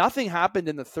 Nothing happened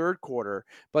in the third quarter,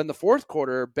 but in the fourth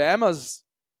quarter, Bama's,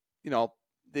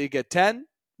 they get 10,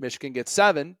 Michigan gets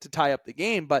 7 to tie up the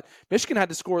game, but Michigan had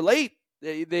to score late.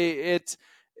 It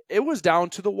was down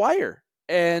to the wire,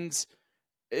 and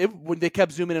when they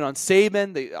kept zooming in on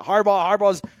Saban,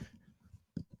 Harbaugh's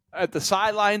at the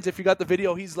sidelines. If you got the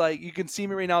video, he's like, you can see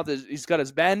me right now. He's got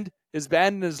his bend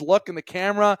and his look in the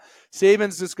camera.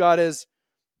 Saban's just got his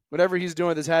whatever he's doing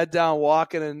with his head down,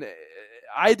 walking, and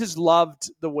I just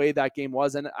loved the way that game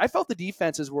was. And I felt the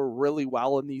defenses were really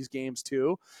well in these games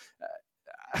too.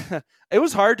 It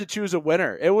was hard to choose a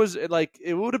winner. It was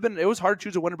hard to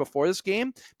choose a winner before this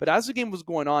game, but as the game was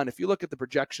going on, if you look at the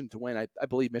projection to win, I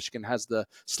believe Michigan has the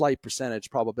slight percentage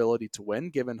probability to win,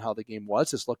 given how the game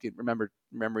was. Just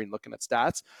remembering looking at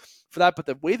stats for that. But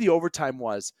the way the overtime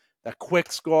was, that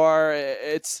quick score,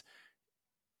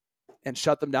 and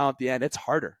shut them down at the end, it's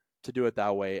harder to do it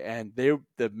that way. And the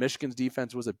Michigan's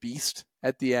defense was a beast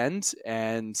at the end,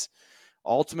 and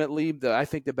ultimately, I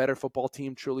think the better football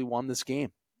team truly won this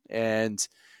game. And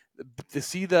to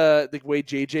see the way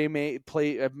JJ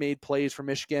made plays for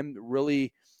Michigan,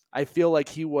 really, I feel like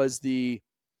he was the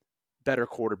better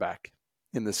quarterback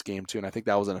in this game too. And I think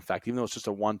that was an effect, even though it's just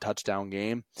a 1 touchdown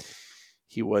game.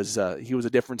 He was a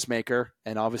difference maker,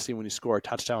 and obviously when you score a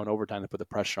touchdown in overtime to put the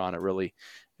pressure on, it really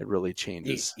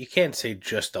changes. You can't say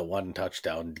just a 1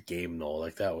 touchdown game though.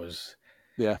 Like, that was,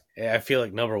 yeah. I feel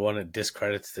like, number one, it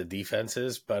discredits the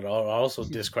defenses, but also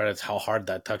discredits how hard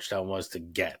that touchdown was to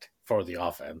get for the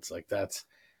offense. Like,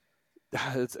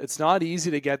 it's not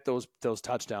easy to get those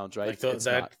touchdowns, right? Like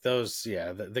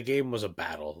the game was a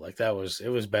battle. Like, it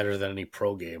was better than any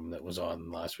pro game that was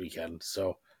on last weekend.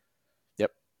 So,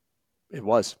 yep, it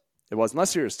was.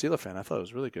 Unless you're a Steeler fan, I thought it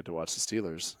was really good to watch the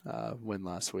Steelers win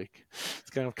last week. It's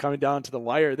kind of coming down to the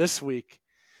wire this week.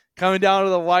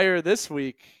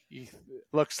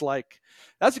 Looks like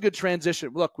that's a good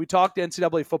transition. Look, we talked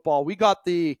NCAA football. We got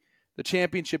the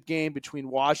championship game between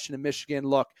Washington and Michigan.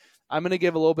 Look, I'm going to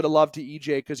give a little bit of love to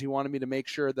EJ because he wanted me to make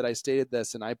sure that I stated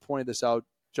this, and I pointed this out.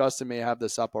 Justin may have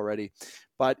this up already.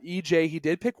 But EJ, he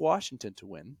did pick Washington to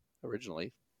win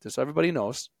originally, just so everybody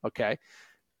knows. Okay.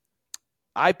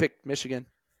 I picked Michigan,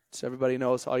 so everybody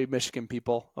knows, all you Michigan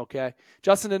people. Okay.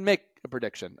 Justin didn't make a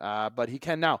prediction, but he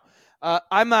can now.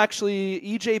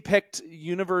 EJ picked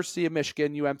University of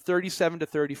Michigan,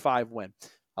 37-35 win.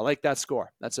 I like that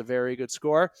score. That's a very good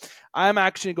score. I'm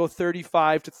actually going to go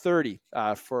 35-30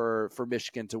 for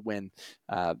Michigan to win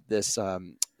this.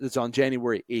 It's on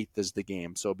January 8th is the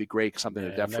game, so it'll be great. Something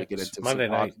to definitely get Next into Monday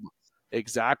some talk. night.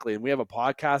 Exactly. And we have a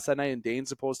podcast that night, and Dane's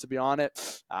supposed to be on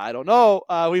it. I don't know.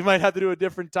 We might have to do a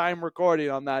different time recording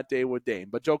on that day with Dane.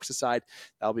 But jokes aside,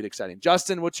 that'll be exciting.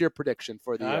 Justin, what's your prediction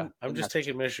for the I'm just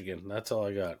taking Michigan. That's all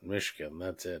I got. Michigan.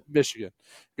 That's it. Michigan?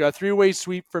 You got a three-way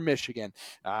sweep for Michigan.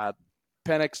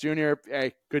 Penix Jr.,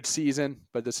 hey, good season,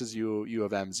 but this is U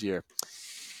of M's year.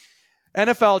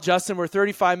 NFL, Justin, we're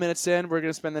 35 minutes in. We're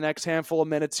going to spend the next handful of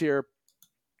minutes here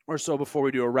or so before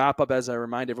we do a wrap-up. As I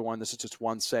remind everyone, this is just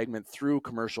one segment through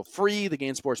commercial-free, the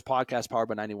Game Sports Podcast powered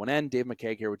by 91N. Dave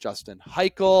McCaig here with Justin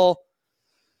Heichel.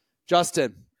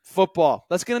 Justin, football.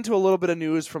 Let's get into a little bit of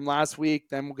news from last week.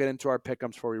 Then we'll get into our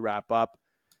pick'ems before we wrap up.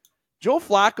 Joe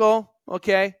Flacco,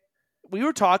 okay. We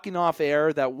were talking off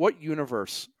air that what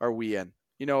universe are we in?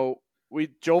 You know,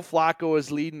 Joe Flacco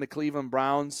is leading the Cleveland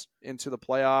Browns into the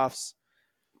playoffs.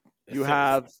 You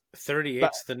have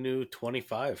 38's the new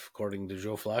 25, according to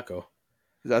Joe Flacco.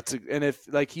 And if,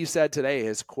 like he said today,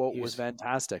 his quote was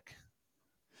fantastic.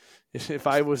 If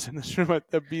I was in this room,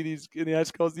 I'd be in the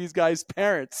East Coast, these guys'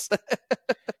 parents.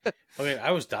 I mean,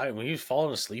 I was dying when he was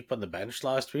falling asleep on the bench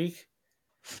last week.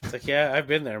 It's like, yeah, I've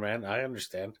been there, man. I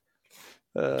understand.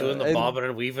 Doing the bobbing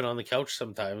and weaving on the couch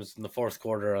sometimes in the fourth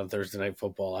quarter on Thursday Night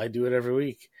Football. I do it every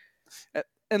week.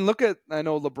 And look at, I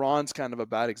know LeBron's kind of a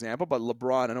bad example, but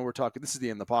LeBron, I know we're talking, this is the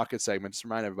In the Pocket segment, just to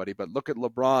remind everybody, but look at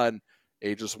LeBron,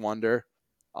 ageless wonder.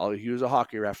 I'll use a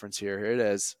hockey reference here. Here it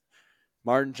is.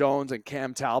 Martin Jones and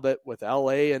Cam Talbot with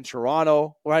LA and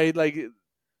Toronto, right? Like,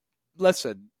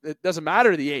 listen, it doesn't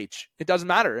matter the age. It doesn't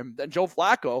matter. And Joe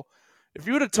Flacco, if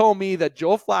you would have told me that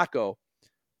Joe Flacco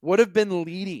would have been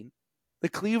leading the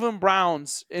Cleveland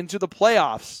Browns into the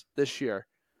playoffs this year,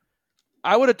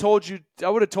 I would have told you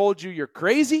you're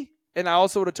crazy. And I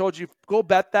also would have told you, go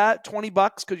bet that $20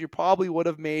 because you probably would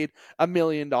have made $1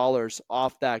 million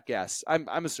off that guess. I'm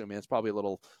assuming it's probably a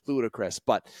little ludicrous.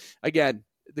 But again,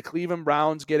 the Cleveland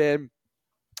Browns get in.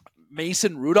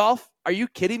 Mason Rudolph, are you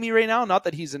kidding me right now? Not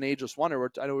that he's an ageless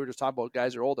wonder. I know we were just talking about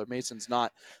guys who are older. Mason's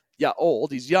not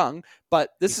old. He's young. But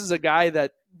this is a guy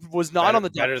that was not on the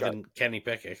depth chart. Better than Kenny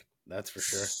Pickett. That's for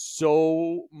sure.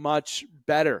 So much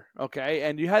better, okay?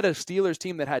 And you had a Steelers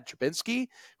team that had Trubinsky,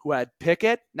 who had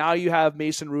Pickett. Now you have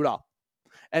Mason Rudolph.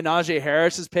 And Najee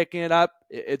Harris is picking it up.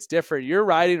 It's different. You're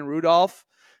riding Rudolph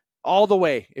all the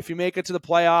way. If you make it to the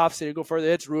playoffs and you go further,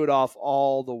 it's Rudolph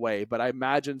all the way. But I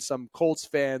imagine some Colts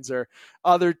fans or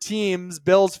other teams,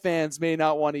 Bills fans, may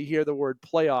not want to hear the word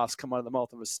playoffs come out of the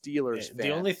mouth of a Steelers fan.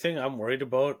 The only thing I'm worried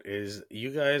about is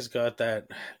you guys got that.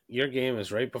 Your game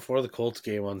is right before the Colts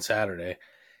game on Saturday,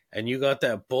 and you got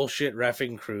that bullshit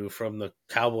reffing crew from the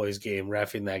Cowboys game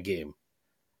reffing that game.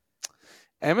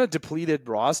 I'm a depleted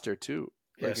roster too.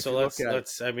 Yeah, so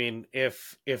let's. I mean,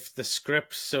 if the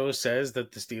script so says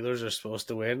that the Steelers are supposed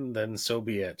to win, then so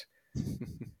be it.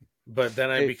 But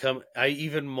then I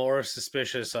even more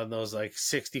suspicious on those like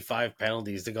 65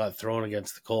 penalties that got thrown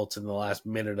against the Colts in the last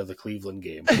minute of the Cleveland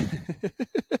game.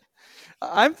 What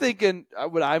I'm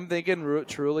thinking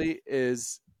truly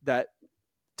is that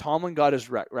Tomlin got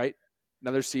his right.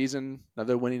 Another season,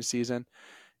 another winning season.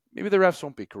 Maybe the refs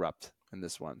won't be corrupt in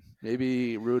this one.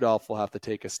 Maybe Rudolph will have to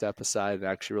take a step aside and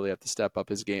actually really have to step up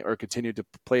his game or continue to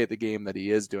play at the game that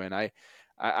he is doing.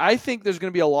 I think there's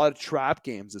going to be a lot of trap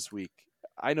games this week.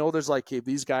 I know there's like, hey,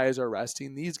 these guys are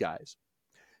resting these guys.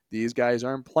 These guys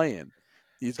aren't playing.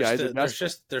 These guys are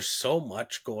there's so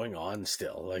much going on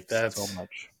still. Like that's so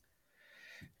much.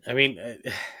 I mean,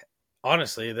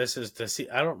 honestly, this is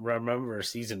I don't remember a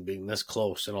season being this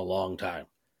close in a long time.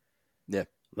 Yeah.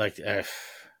 Like,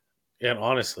 and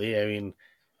honestly, I mean,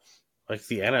 like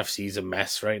the NFC's a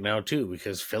mess right now too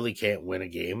because Philly can't win a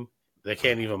game. They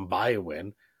can't even buy a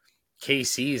win.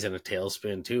 KC's in a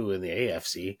tailspin too in the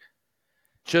AFC.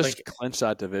 Just clinch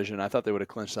that division. I thought they would have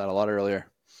clinched that a lot earlier.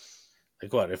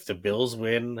 Like what? If the Bills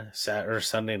win Saturday or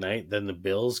Sunday night, then the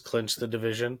Bills clinch the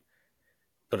division.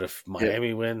 But if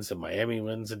Miami wins, then Miami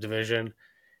wins the division.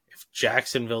 If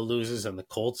Jacksonville loses and the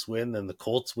Colts win, then the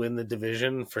Colts win the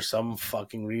division for some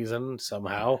fucking reason,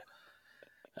 somehow.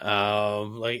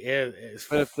 But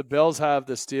if the Bills have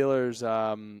the Steelers,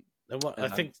 I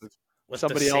think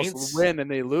somebody else will win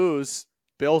and they lose,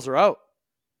 Bills are out.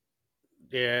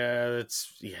 Yeah,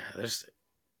 there's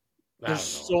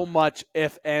so much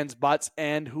if, ands, buts,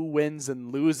 and who wins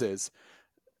and loses.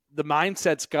 The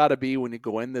mindset's got to be when you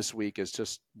go in this week is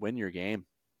just win your game.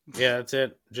 Yeah, that's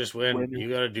it. Just win. You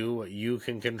got to do what you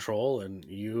can control, and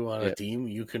you on a team,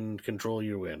 you can control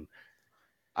your win.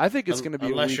 I think it's going to be a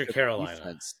Unless week you're of Carolina.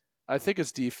 defense. I think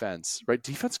it's defense, right?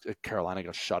 Defense. Carolina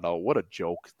got shut out. What a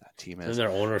joke that team And is. their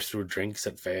owners threw drinks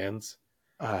at fans.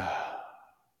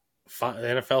 Forgot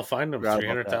The NFL fined them about that.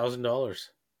 $300,000.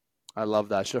 I love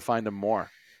that. Should have fined him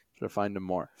more. Yeah,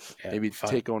 Maybe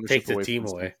take ownership take the away team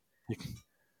from away.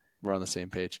 We're on the same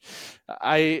page.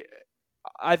 I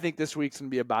think this week's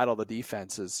going to be a battle of the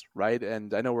defenses, right?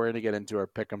 And I know we're going to get into our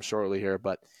pick 'em shortly here,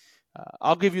 but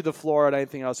I'll give you the floor on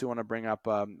anything else you want to bring up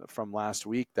from last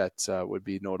week that would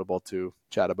be notable to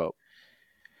chat about.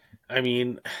 I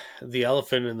mean, the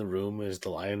elephant in the room is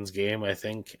the Lions game, I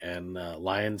think. And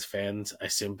Lions fans, I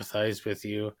sympathize with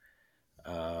you.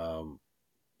 The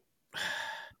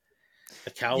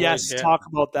Cowboys Yes, talk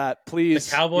about that, the please.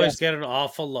 Cowboys Yes. get an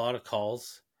awful lot of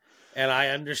calls. And I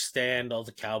understand all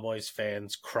the Cowboys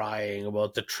fans crying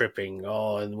about the tripping.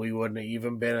 Oh, and we wouldn't have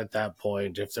even been at that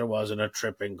point if there wasn't a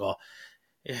tripping call.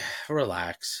 Yeah,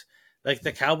 relax. Like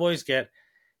the Cowboys get,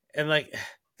 and like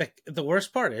the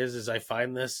worst part is I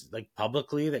find this like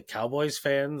publicly that Cowboys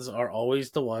fans are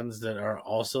always the ones that are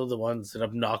also the ones that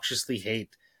obnoxiously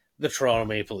hate the Toronto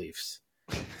Maple Leafs.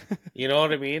 You know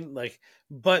what I mean? Like,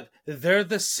 but they're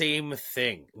the same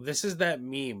thing. This is that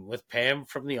meme with Pam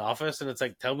from The Office, and it's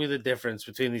like, tell me the difference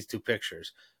between these two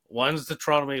pictures. One's the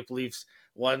Toronto Maple Leafs,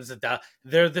 one's the Dallas.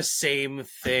 They're the same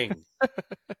thing.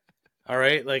 All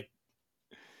right, like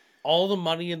all the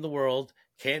money in the world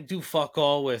can't do fuck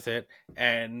all with it,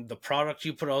 and the product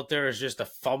you put out there is just a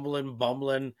fumbling,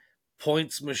 bumbling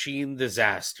points machine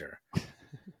disaster.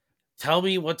 Tell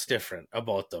me what's different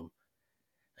about them.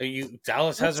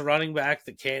 Dallas has a running back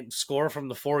that can't score from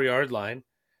the 4-yard line.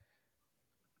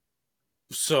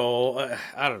 So,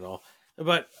 I don't know.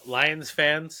 But Lions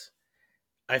fans,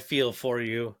 I feel for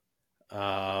you.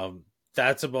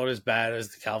 That's about as bad as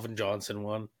the Calvin Johnson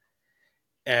one.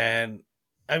 And,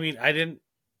 I mean,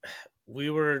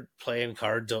 we were playing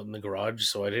cards out in the garage,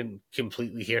 so I didn't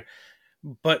completely hear.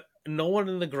 But no one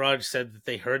in the garage said that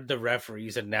they heard the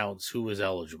referees announce who was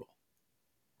eligible.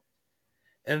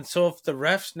 And so if the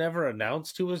refs never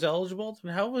announced who was eligible,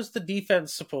 then how was the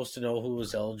defense supposed to know who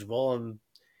was eligible? And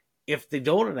if they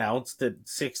don't announce that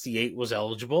 68 was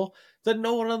eligible, then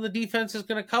no one on the defense is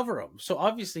going to cover him. So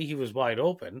obviously he was wide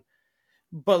open.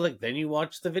 But like then you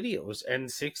watch the videos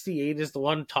and 68 is the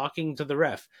one talking to the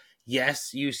ref.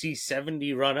 Yes, you see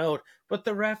 70 run out, but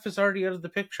the ref is already out of the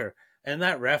picture. And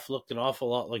that ref looked an awful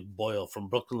lot like Boyle from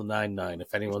Brooklyn Nine-Nine,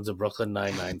 if anyone's a Brooklyn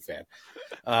Nine-Nine fan.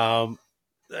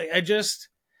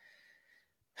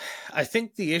 I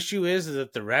think the issue is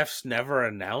that the refs never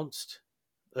announced.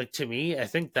 Like to me, I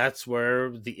think that's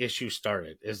where the issue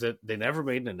started, is that they never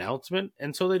made an announcement,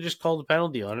 and so they just called a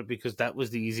penalty on it because that was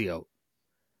the easy out.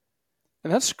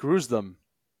 And that screws them.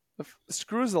 It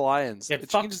screws the Lions. It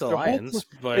fucks the Lions,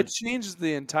 but it changes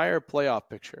the entire playoff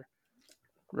picture,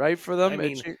 right? For them, I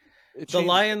mean, the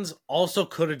Lions also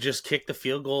could have just kicked the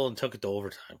field goal and took it to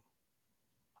overtime.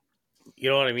 You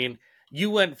know what I mean? You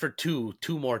went for two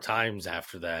more times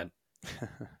after that.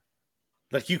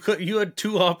 Like you had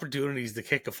two opportunities to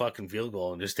kick a fucking field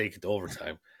goal and just take it to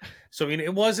overtime. So I mean,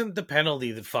 it wasn't the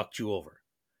penalty that fucked you over.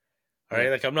 All right,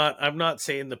 like I'm not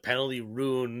saying the penalty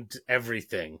ruined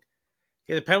everything.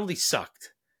 Yeah, the penalty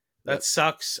sucked. That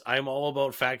sucks. I'm all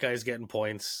about fat guys getting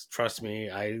points. Trust me,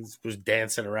 I was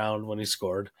dancing around when he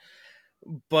scored.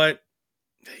 But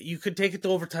you could take it to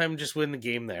overtime and just win the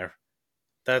game there.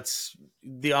 That's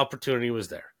the opportunity was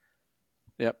there.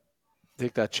 Yep.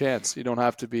 Take that chance. You don't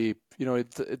have to be, you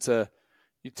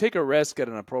take a risk at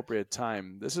an appropriate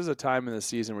time. This is a time in the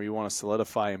season where you want to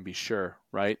solidify and be sure,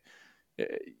 right?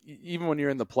 Even when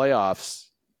you're in the playoffs,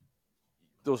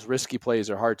 those risky plays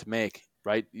are hard to make,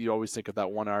 right? You always think of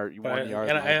that 1 yard.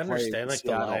 And I understand, like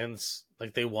the Lions,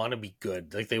 like they want to be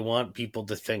good. Like they want people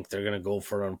to think they're going to go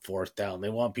for it on 4th down. They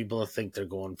want people to think they're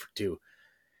going for 2.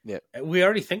 Yeah, we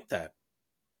already think that.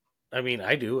 I mean,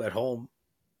 I do at home.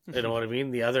 You know what I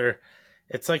mean?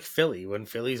 It's like Philly when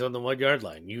Philly's on the 1 yard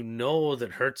line. You know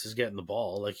that Hurts is getting the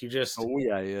ball. Like he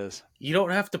is. You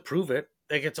don't have to prove it.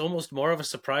 Like it's almost more of a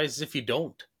surprise if you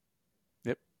don't.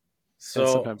 Yep. So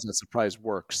and sometimes that surprise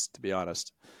works, to be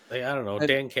honest. Like, I don't know.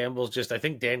 Dan Campbell's I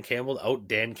think Dan Campbell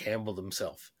Dan Campbell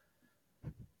himself.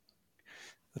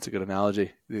 That's a good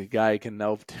analogy. The guy can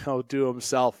outdo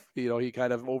himself. He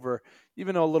kind of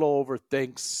even a little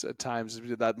overthinks at times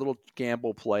that little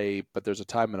gamble play, but there's a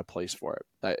time and a place for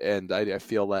it. And I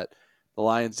feel that the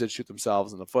Lions did shoot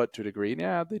themselves in the foot to a degree.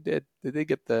 Yeah, they did. They did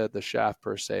get the shaft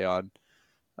per se on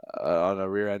a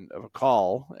rear end of a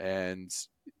call, and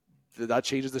that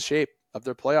changes the shape of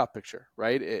their playoff picture,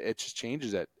 right? It just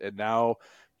changes it, and now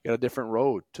you got a different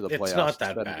road to the playoffs. It's not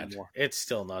that bad. It's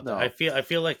still not that. I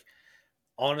feel like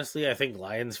honestly, I think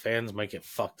Lions fans might get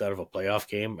fucked out of a playoff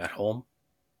game at home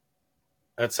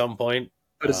at some point.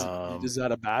 But is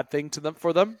that a bad thing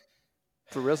for them?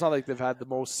 For real, it's not like they've had the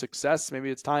most success. Maybe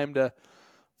it's time to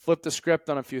flip the script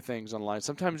on a few things online.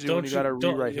 Sometimes when you got to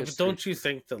rewrite but history. don't you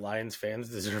think the Lions fans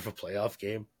deserve a playoff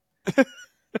game?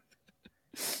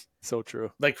 So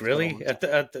true. Like really, at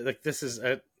the like this is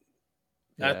at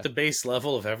the base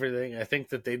level of everything. I think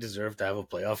that they deserve to have a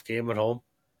playoff game at home.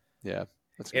 Yeah,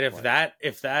 and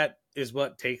if that is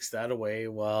what takes that away,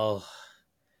 well,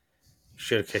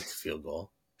 should have kicked the field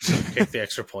goal, kicked the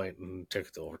extra point, and took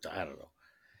it to overtime. I don't know.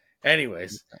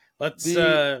 Anyways, let's.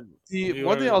 The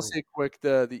one thing I'll say quick: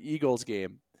 the Eagles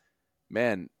game,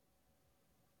 man.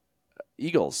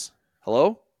 Eagles,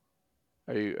 hello.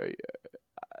 Are you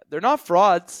they're not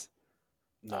frauds.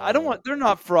 No. They're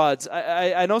not frauds.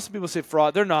 I know some people say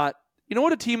fraud. They're not. You know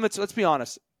what a team that's, let's be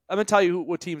honest. I'm going to tell you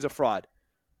what team's a fraud.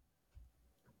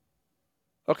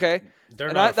 Okay?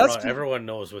 They're not a fraud. Everyone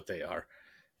knows what they are.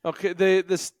 Okay,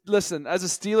 listen, as a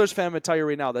Steelers fan, I'm going to tell you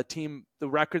right now, that team, the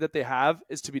record that they have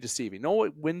is to be deceiving. You know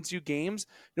what wins you games?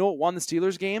 You know what won the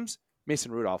Steelers games?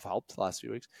 Mason Rudolph helped the last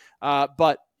few weeks.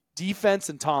 But defense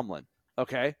and Tomlin,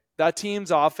 okay? That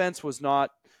team's offense was not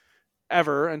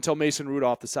ever until Mason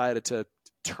Rudolph decided to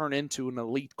turn into an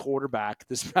elite quarterback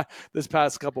this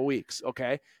past couple weeks,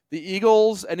 okay? The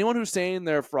Eagles, anyone who's saying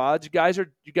they're frauds, you guys, I'm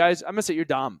going to say you're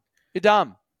dumb. You're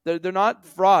dumb. They're not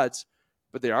frauds,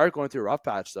 but they are going through a rough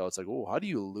patch, though. It's like, oh, how do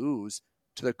you lose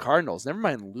to the Cardinals? Never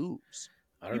mind lose.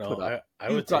 I don't know.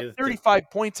 I would say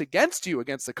 35 points against you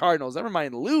against the Cardinals. Never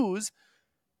mind lose.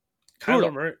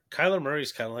 Kyler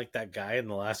Murray's kind of like that guy in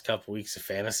the last couple weeks of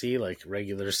fantasy, like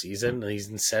regular season, and he's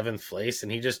in 7th place,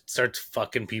 and he just starts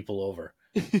fucking people over.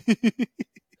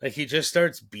 Like he just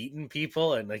starts beating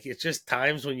people, and like it's just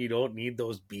times when you don't need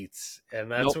those beats,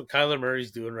 and that's what Kyler Murray's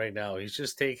doing right now. He's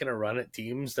just taking a run at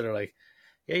teams that are like,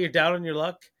 yeah, you're down on your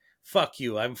luck. Fuck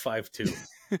you. I'm 5'2",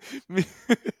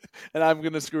 and I'm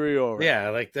gonna screw you over. Yeah,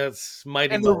 like that's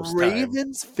mighty. And the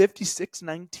Ravens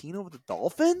 56-19 over the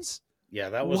Dolphins. Yeah,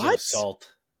 that was an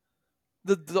assault.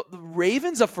 The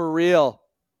Ravens are for real.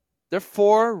 They're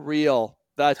for real.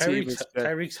 That team is good.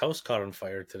 Tyreek's house caught on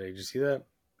fire today. Did you see that?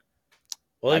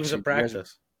 Well, he was at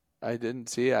practice. I didn't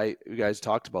see. You guys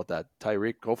talked about that.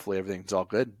 Tyreek, hopefully everything's all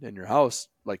good in your house.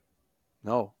 Like,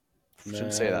 no,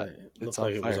 shouldn't say that. It looked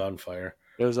like it was on fire.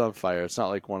 It was on fire. It's not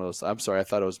like one of those. I'm sorry. I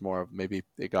thought it was more of maybe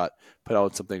they got put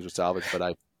out some things with salvage.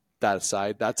 But that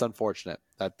aside, that's unfortunate.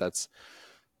 That's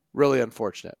really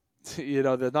unfortunate. You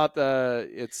know, they're not the.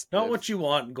 It's not what you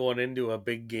want going into a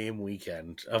big game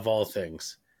weekend of all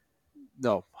things.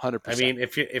 No, 100%. I mean,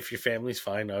 if your family's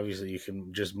fine, obviously you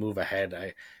can just move ahead.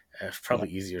 It's probably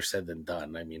easier said than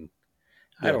done. I mean,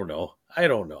 I don't know. I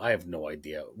have no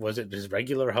idea. Was it his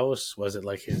regular house? Was it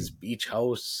like his beach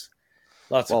house?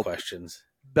 Lots of questions.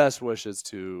 Best wishes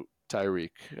to Tyreek.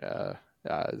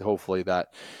 Hopefully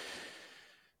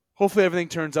everything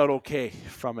turns out okay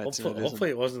from it. Hopefully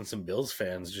it wasn't some Bills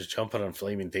fans just jumping on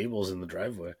flaming tables in the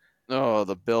driveway. Oh,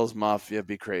 the Bills Mafia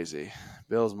be crazy.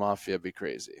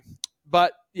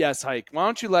 But yes, Hike, why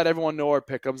don't you let everyone know our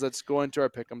pick'ems? Let's go into our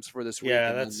pick'ems for this week.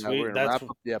 Yeah, that's sweet. We're going to wrap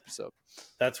up the episode.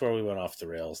 That's where we went off the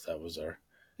rails. That was our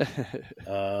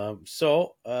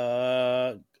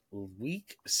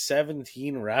week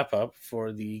 17 wrap up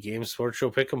for the Game Sports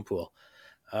Show Pick'em Pool.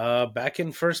 Back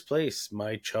in first place,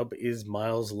 my chub is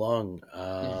Miles Long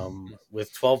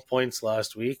with 12 points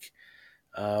last week,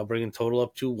 bringing total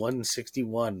up to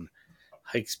 161.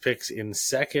 Hike's picks in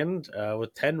second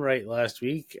with 10 right last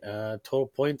week, total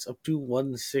points up to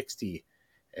 160.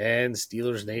 And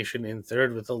Steelers Nation in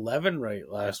third with 11 right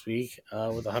last week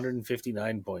with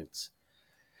 159 points.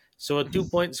 So a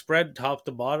 2-point spread top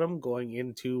to bottom going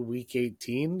into week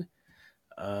 18.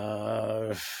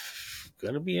 Going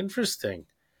to be interesting.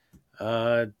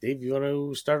 Dave, you want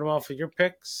to start them off with your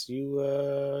picks?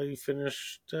 You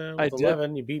finished with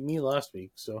 11. You beat me last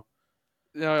week, so.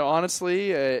 You know,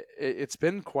 honestly, it's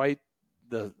been quite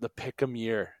the pick'em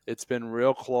year. It's been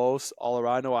real close. All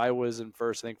around. I know I was in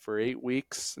first, I think, for 8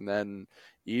 weeks, and then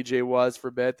EJ was for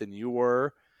a bit, then you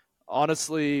were.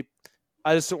 Honestly,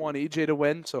 I just don't want EJ to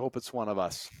win, so I hope it's one of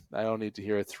us. I don't need to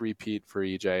hear a three-peat for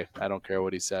EJ. I don't care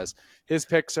what he says. His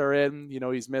picks are in. You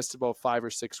know, he's missed about 5 or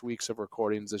 6 weeks of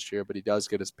recordings this year, but he does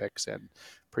get his picks in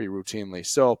pretty routinely.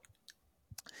 So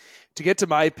to get to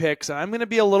my picks, I'm going to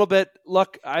be a little bit –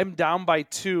 look, I'm down by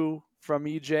 2 from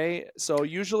EJ. So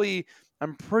usually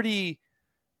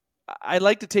I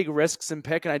like to take risks and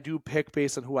pick, and I do pick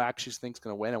based on who I actually think is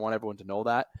going to win. I want everyone to know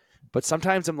that. But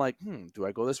sometimes I'm like, do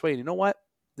I go this way? And you know what?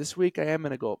 This week I am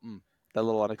going to go, that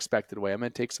little unexpected way. I'm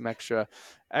going to take some extra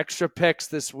picks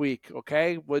this week,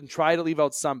 okay? Wouldn't try to leave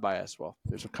out some bias. Well,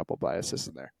 there's a couple biases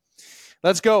in there.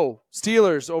 Let's go.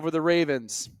 Steelers over the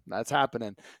Ravens. That's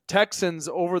happening. Texans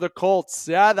over the Colts.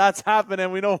 Yeah, that's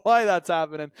happening. We know why that's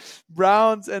happening.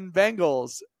 Browns and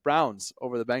Bengals. Browns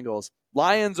over the Bengals.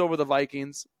 Lions over the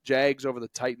Vikings. Jags over the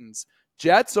Titans.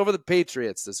 Jets over the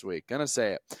Patriots this week. Gonna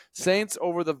say it. Saints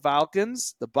over the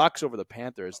Falcons. The Bucks over the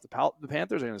Panthers. The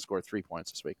Panthers are gonna score 3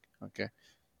 points this week. Okay.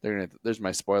 There's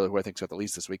my spoiler who I think's got the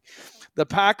least this week. The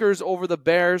Packers over the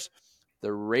Bears.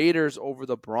 The Raiders over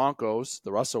the Broncos.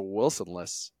 The Russell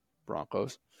Wilson-less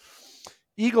Broncos.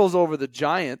 Eagles over the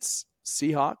Giants.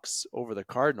 Seahawks over the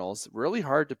Cardinals. Really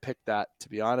hard to pick that, to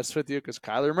be honest with you, because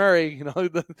Kyler Murray,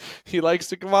 he likes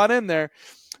to come on in there.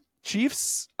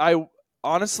 Chiefs, I was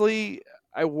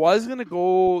going to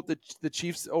go the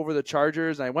Chiefs over the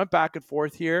Chargers, and I went back and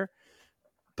forth here,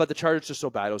 but the Chargers are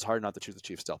so bad, it was hard not to choose the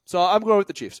Chiefs still. So I'm going with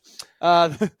the Chiefs.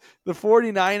 The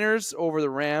 49ers over the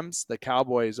Rams, the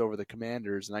Cowboys over the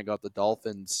Commanders, and I got the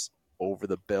Dolphins over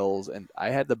the Bills, and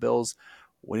I had the Bills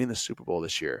winning the Super Bowl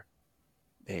this year.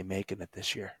 They making it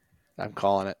this year. I'm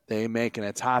calling it. They making it.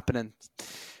 It's happening.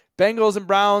 Bengals and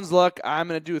Browns, look, I'm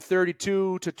going to do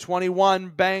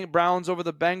 32-21 Browns over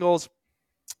the Bengals.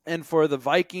 And for the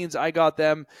Vikings, I got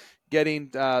them getting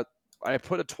I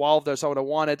put a 12 there, so what I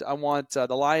wanted. I want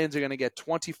the Lions are going to get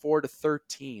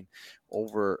 24-13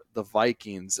 over the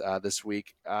Vikings this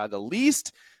week. The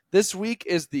least this week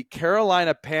is the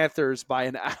Carolina Panthers by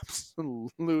an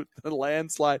absolute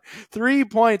landslide. 3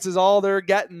 points is all they're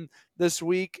getting this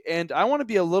week, and I want to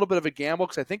be a little bit of a gamble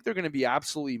because I think they're going to be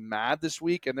absolutely mad this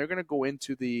week, and they're going to go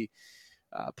into the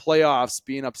playoffs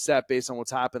being upset based on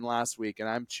what's happened last week, and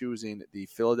I'm choosing the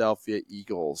Philadelphia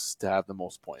Eagles to have the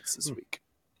most points this week.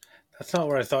 That's not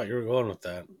where I thought you were going with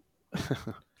that.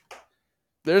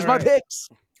 There's my picks.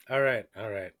 All right.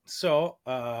 So,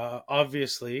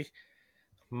 obviously,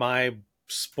 my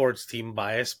sports team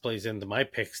bias plays into my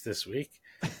picks this week.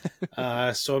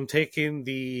 So I'm taking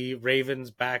the Ravens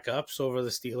backups over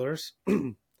the Steelers.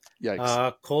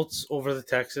 Yikes. Colts over the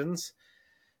Texans.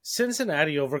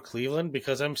 Cincinnati over Cleveland,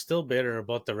 because I'm still bitter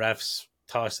about the refs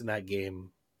tossing that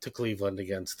game to Cleveland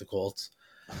against the Colts.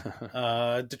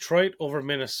 Detroit over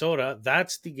Minnesota.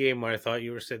 That's the game where I thought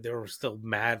you said they were still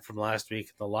mad from last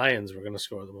week. The Lions were going to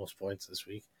score the most points this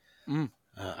week.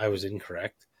 I was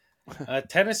incorrect.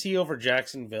 Tennessee over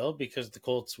Jacksonville, because the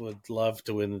Colts would love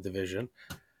to win the division.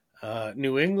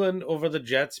 New England over the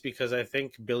Jets, because I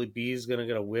think Billy B is going to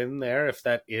get a win there if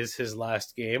that is his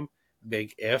last game.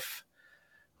 Big if.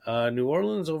 New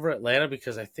Orleans over Atlanta,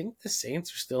 because I think the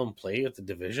Saints are still in play with the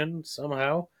division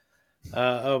somehow.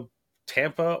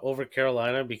 Tampa over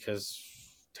Carolina, because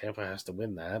Tampa has to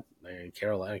win that.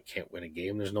 Carolina can't win a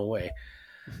game. There's no way.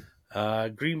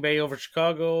 Green Bay over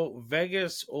Chicago.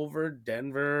 Vegas over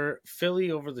Denver. Philly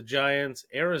over the Giants.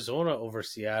 Arizona over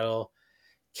Seattle.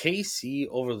 KC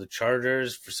over the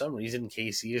Chargers. For some reason,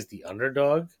 KC is the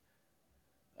underdog.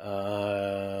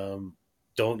 Don't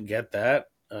get that.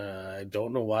 I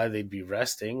don't know why they'd be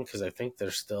resting, because I think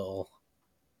they're still.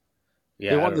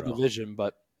 Yeah, they won the division,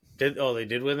 but they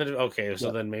did win the. Okay,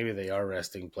 so then maybe they are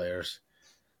resting players.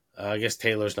 I guess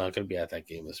Taylor's not going to be at that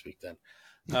game this week then.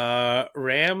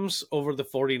 Rams over the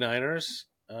 49ers,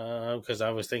 because I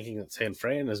was thinking that San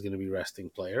Fran is going to be resting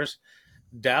players.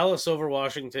 Dallas over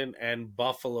Washington, and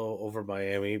Buffalo over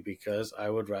Miami, because I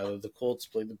would rather the Colts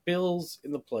play the Bills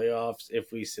in the playoffs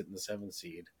if we sit in the 7th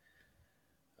seed.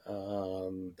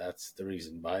 That's the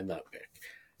reason behind that pick.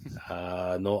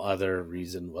 No other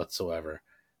reason whatsoever.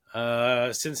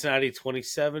 Cincinnati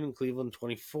 27, Cleveland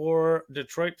 24,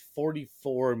 Detroit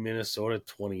 44, Minnesota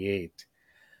 28.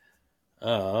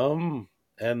 And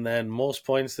then most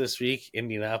points this week,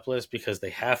 Indianapolis, because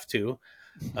they have to.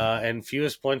 And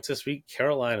fewest points this week,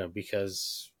 Carolina,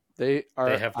 because they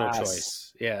have no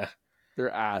choice. Yeah,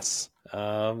 they're ass.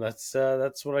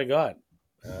 That's what I got.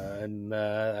 I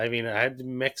had to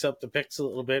mix up the picks a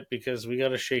little bit, because we got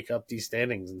to shake up these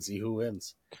standings and see who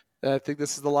wins. I think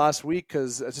this is the last week,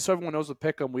 because just so everyone knows with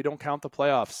Pick'em, we don't count the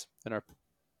playoffs in our.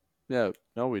 Yeah,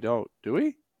 no, we don't. Do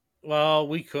we? Well,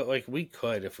 we could if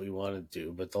we wanted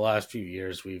to, but the last few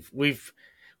years we've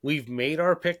made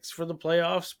our picks for the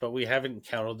playoffs, but we haven't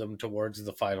counted them towards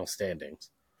the final standings.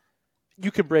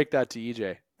 You can break that to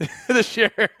EJ this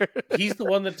year. He's the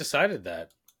one that decided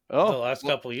that. The last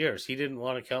couple of years, he didn't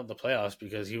want to count the playoffs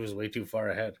because he was way too far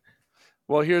ahead.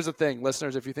 Well, here's the thing,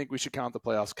 listeners. If you think we should count the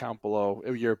playoffs, count below.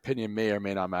 Your opinion may or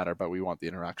may not matter, but we want the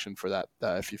interaction for that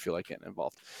if you feel like getting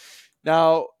involved.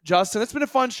 Now, Justin, it's been a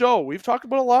fun show. We've talked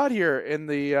about a lot here in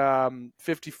the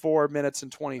 54 minutes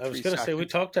and I was 23 going to say we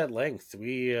seconds. talked at length.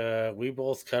 We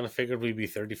both kind of figured we'd be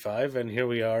 35, and here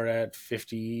we are at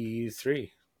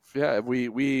 53. Yeah,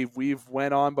 we've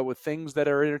went on, but with things that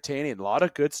are entertaining. A lot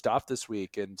of good stuff this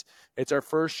week, and it's our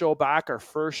first show back, our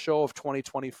first show of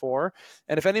 2024.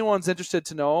 And if anyone's interested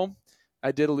to know,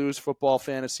 I did lose football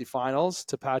fantasy finals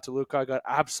to Pat DeLuca. I got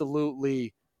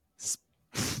absolutely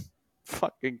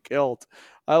fucking killed.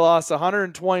 I lost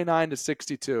 129 to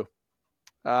 62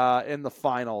 in the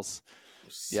finals.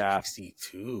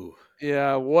 62.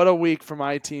 Yeah, what a week for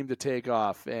my team to take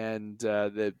off, and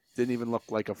that didn't even look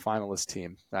like a finalist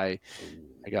team. I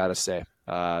gotta say,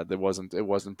 it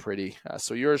wasn't pretty.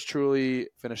 So yours truly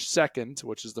finished second,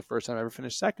 which is the first time I ever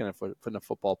finished second in a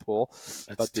football pool.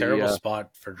 That's But a terrible spot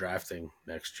for drafting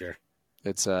next year.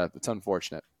 It's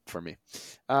unfortunate for me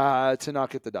to not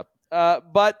get the dub.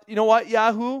 But you know what,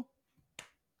 Yahoo?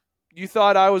 You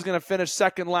thought I was going to finish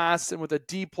second last and with a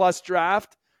D plus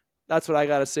draft. That's what I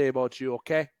got to say about you,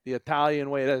 okay? The Italian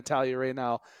way to tell you right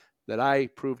now that I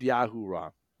proved Yahoo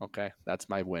wrong, okay? That's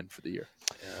my win for the year.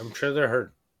 Yeah, I'm sure they're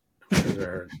hurt.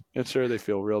 I'm sure they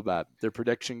feel real bad. Their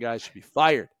prediction guys should be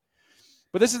fired.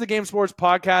 But this is the Game Sports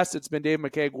Podcast. It's been Dave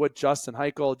McCaig with Justin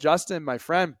Heichel. Justin, my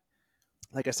friend,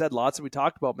 like I said, lots that we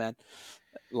talked about, man.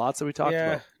 Lots that we talked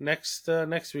about.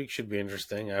 Next week should be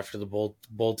interesting after the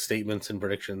bold statements and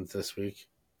predictions this week.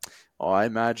 Oh, I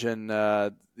imagine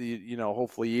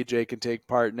hopefully EJ can take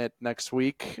part in it next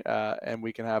week, and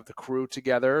we can have the crew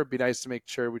together. It'd be nice to make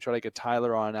sure we try to get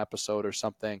Tyler on an episode or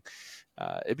something.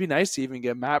 It'd be nice to even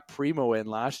get Matt Primo in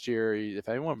last year. If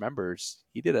anyone remembers,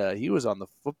 he was on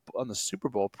the Super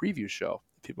Bowl preview show.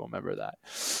 If people remember that.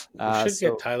 We should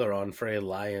get Tyler on for a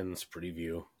Lions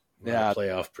preview. Yeah,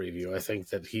 playoff preview. I think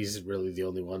that he's really the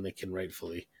only one that can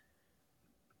rightfully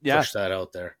push that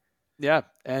out there. Yeah,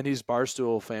 and he's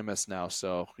Barstool famous now,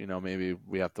 so maybe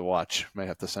we have to watch. Might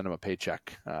have to send him a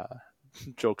paycheck.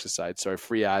 Jokes aside, sorry,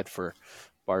 free ad for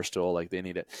Barstool, like they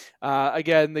need it.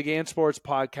 Again, the Game Sports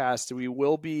Podcast. We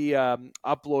will be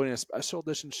uploading a special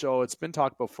edition show. It's been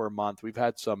talked about for a month. We've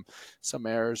had some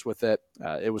errors with it.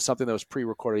 It was something that was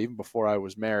pre-recorded even before I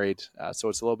was married, so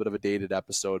it's a little bit of a dated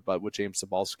episode. But with James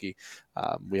Sabalski,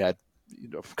 we had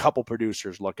a couple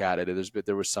producers look at it.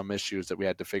 There was some issues that we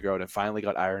had to figure out, and finally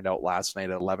got ironed out last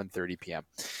night at 11:30 p.m.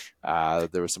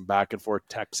 There was some back and forth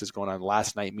texts going on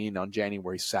last night, meaning on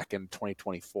January 2nd,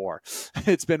 2024.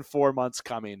 It's been 4 months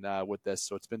coming with this,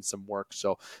 so it's been some work.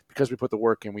 So because we put the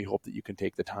work in, we hope that you can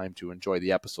take the time to enjoy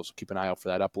the episode. So keep an eye out for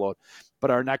that upload. But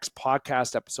our next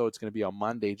podcast episode is going to be on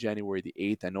Monday, January the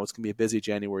 8th. I know it's going to be a busy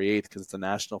January 8th because it's a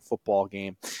national football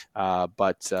game,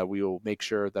 but we will make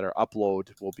sure that our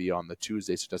upload will be on the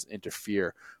Tuesday, so it doesn't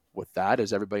interfere with that.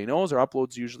 As everybody knows, our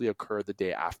uploads usually occur the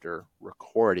day after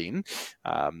recording,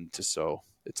 just so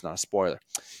it's not a spoiler.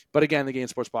 But again, the Game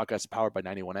Sports Podcast is powered by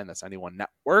 91N. That's 91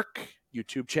 Network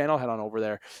YouTube channel. Head on over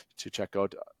there to check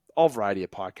out all variety of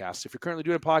podcasts. If you're currently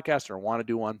doing a podcast or want to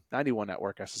do one, 91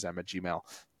 Network,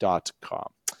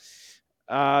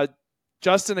 ssm@gmail.com.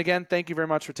 Justin, again, thank you very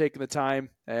much for taking the time.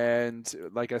 And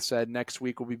like I said, next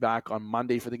week we'll be back on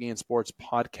Monday for the Game Sports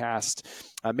Podcast.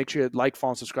 Make sure you like,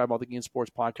 follow, and subscribe to all the Game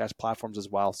Sports Podcast platforms as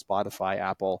well, Spotify,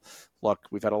 Apple. Look,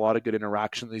 we've had a lot of good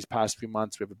interaction these past few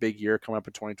months. We have a big year coming up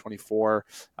in 2024.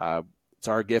 It's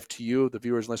our gift to you, the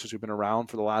viewers and listeners who've been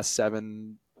around for the last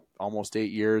almost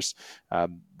 8 years.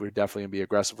 We're definitely going to be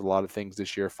aggressive with a lot of things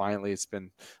this year. Finally, it's been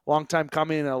a long time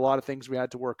coming and a lot of things we had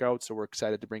to work out. So we're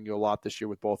excited to bring you a lot this year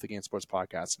with both the Game Sports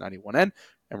Podcast and 91N,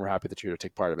 and we're happy that you're here to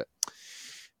take part of it.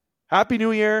 Happy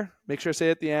New Year. Make sure to say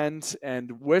it at the end,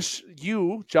 and wish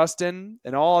you, Justin,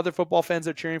 and all other football fans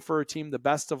that are cheering for our team the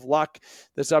best of luck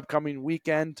this upcoming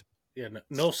weekend. Yeah,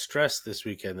 no stress this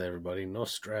weekend, everybody. No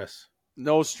stress.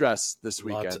 No stress this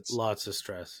weekend. Lots of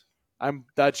stress.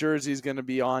 That jersey's going to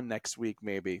be on next week,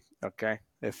 maybe. Okay,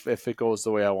 if it goes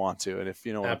the way I want to, and if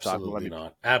you know what absolutely I'm talking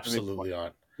about, absolutely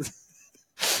not.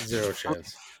 Zero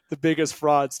chance. The biggest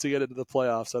frauds to get into the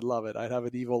playoffs. I'd love it. I'd have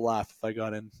an evil laugh if I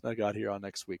got here on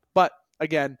next week. But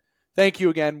again, thank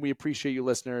you again. We appreciate you,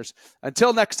 listeners.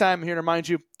 Until next time, I'm here to remind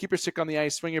you: keep your stick on the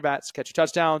ice, swing your bats, catch your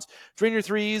touchdowns, drain your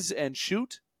threes, and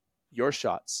shoot your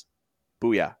shots.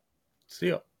 Booyah! See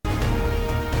ya.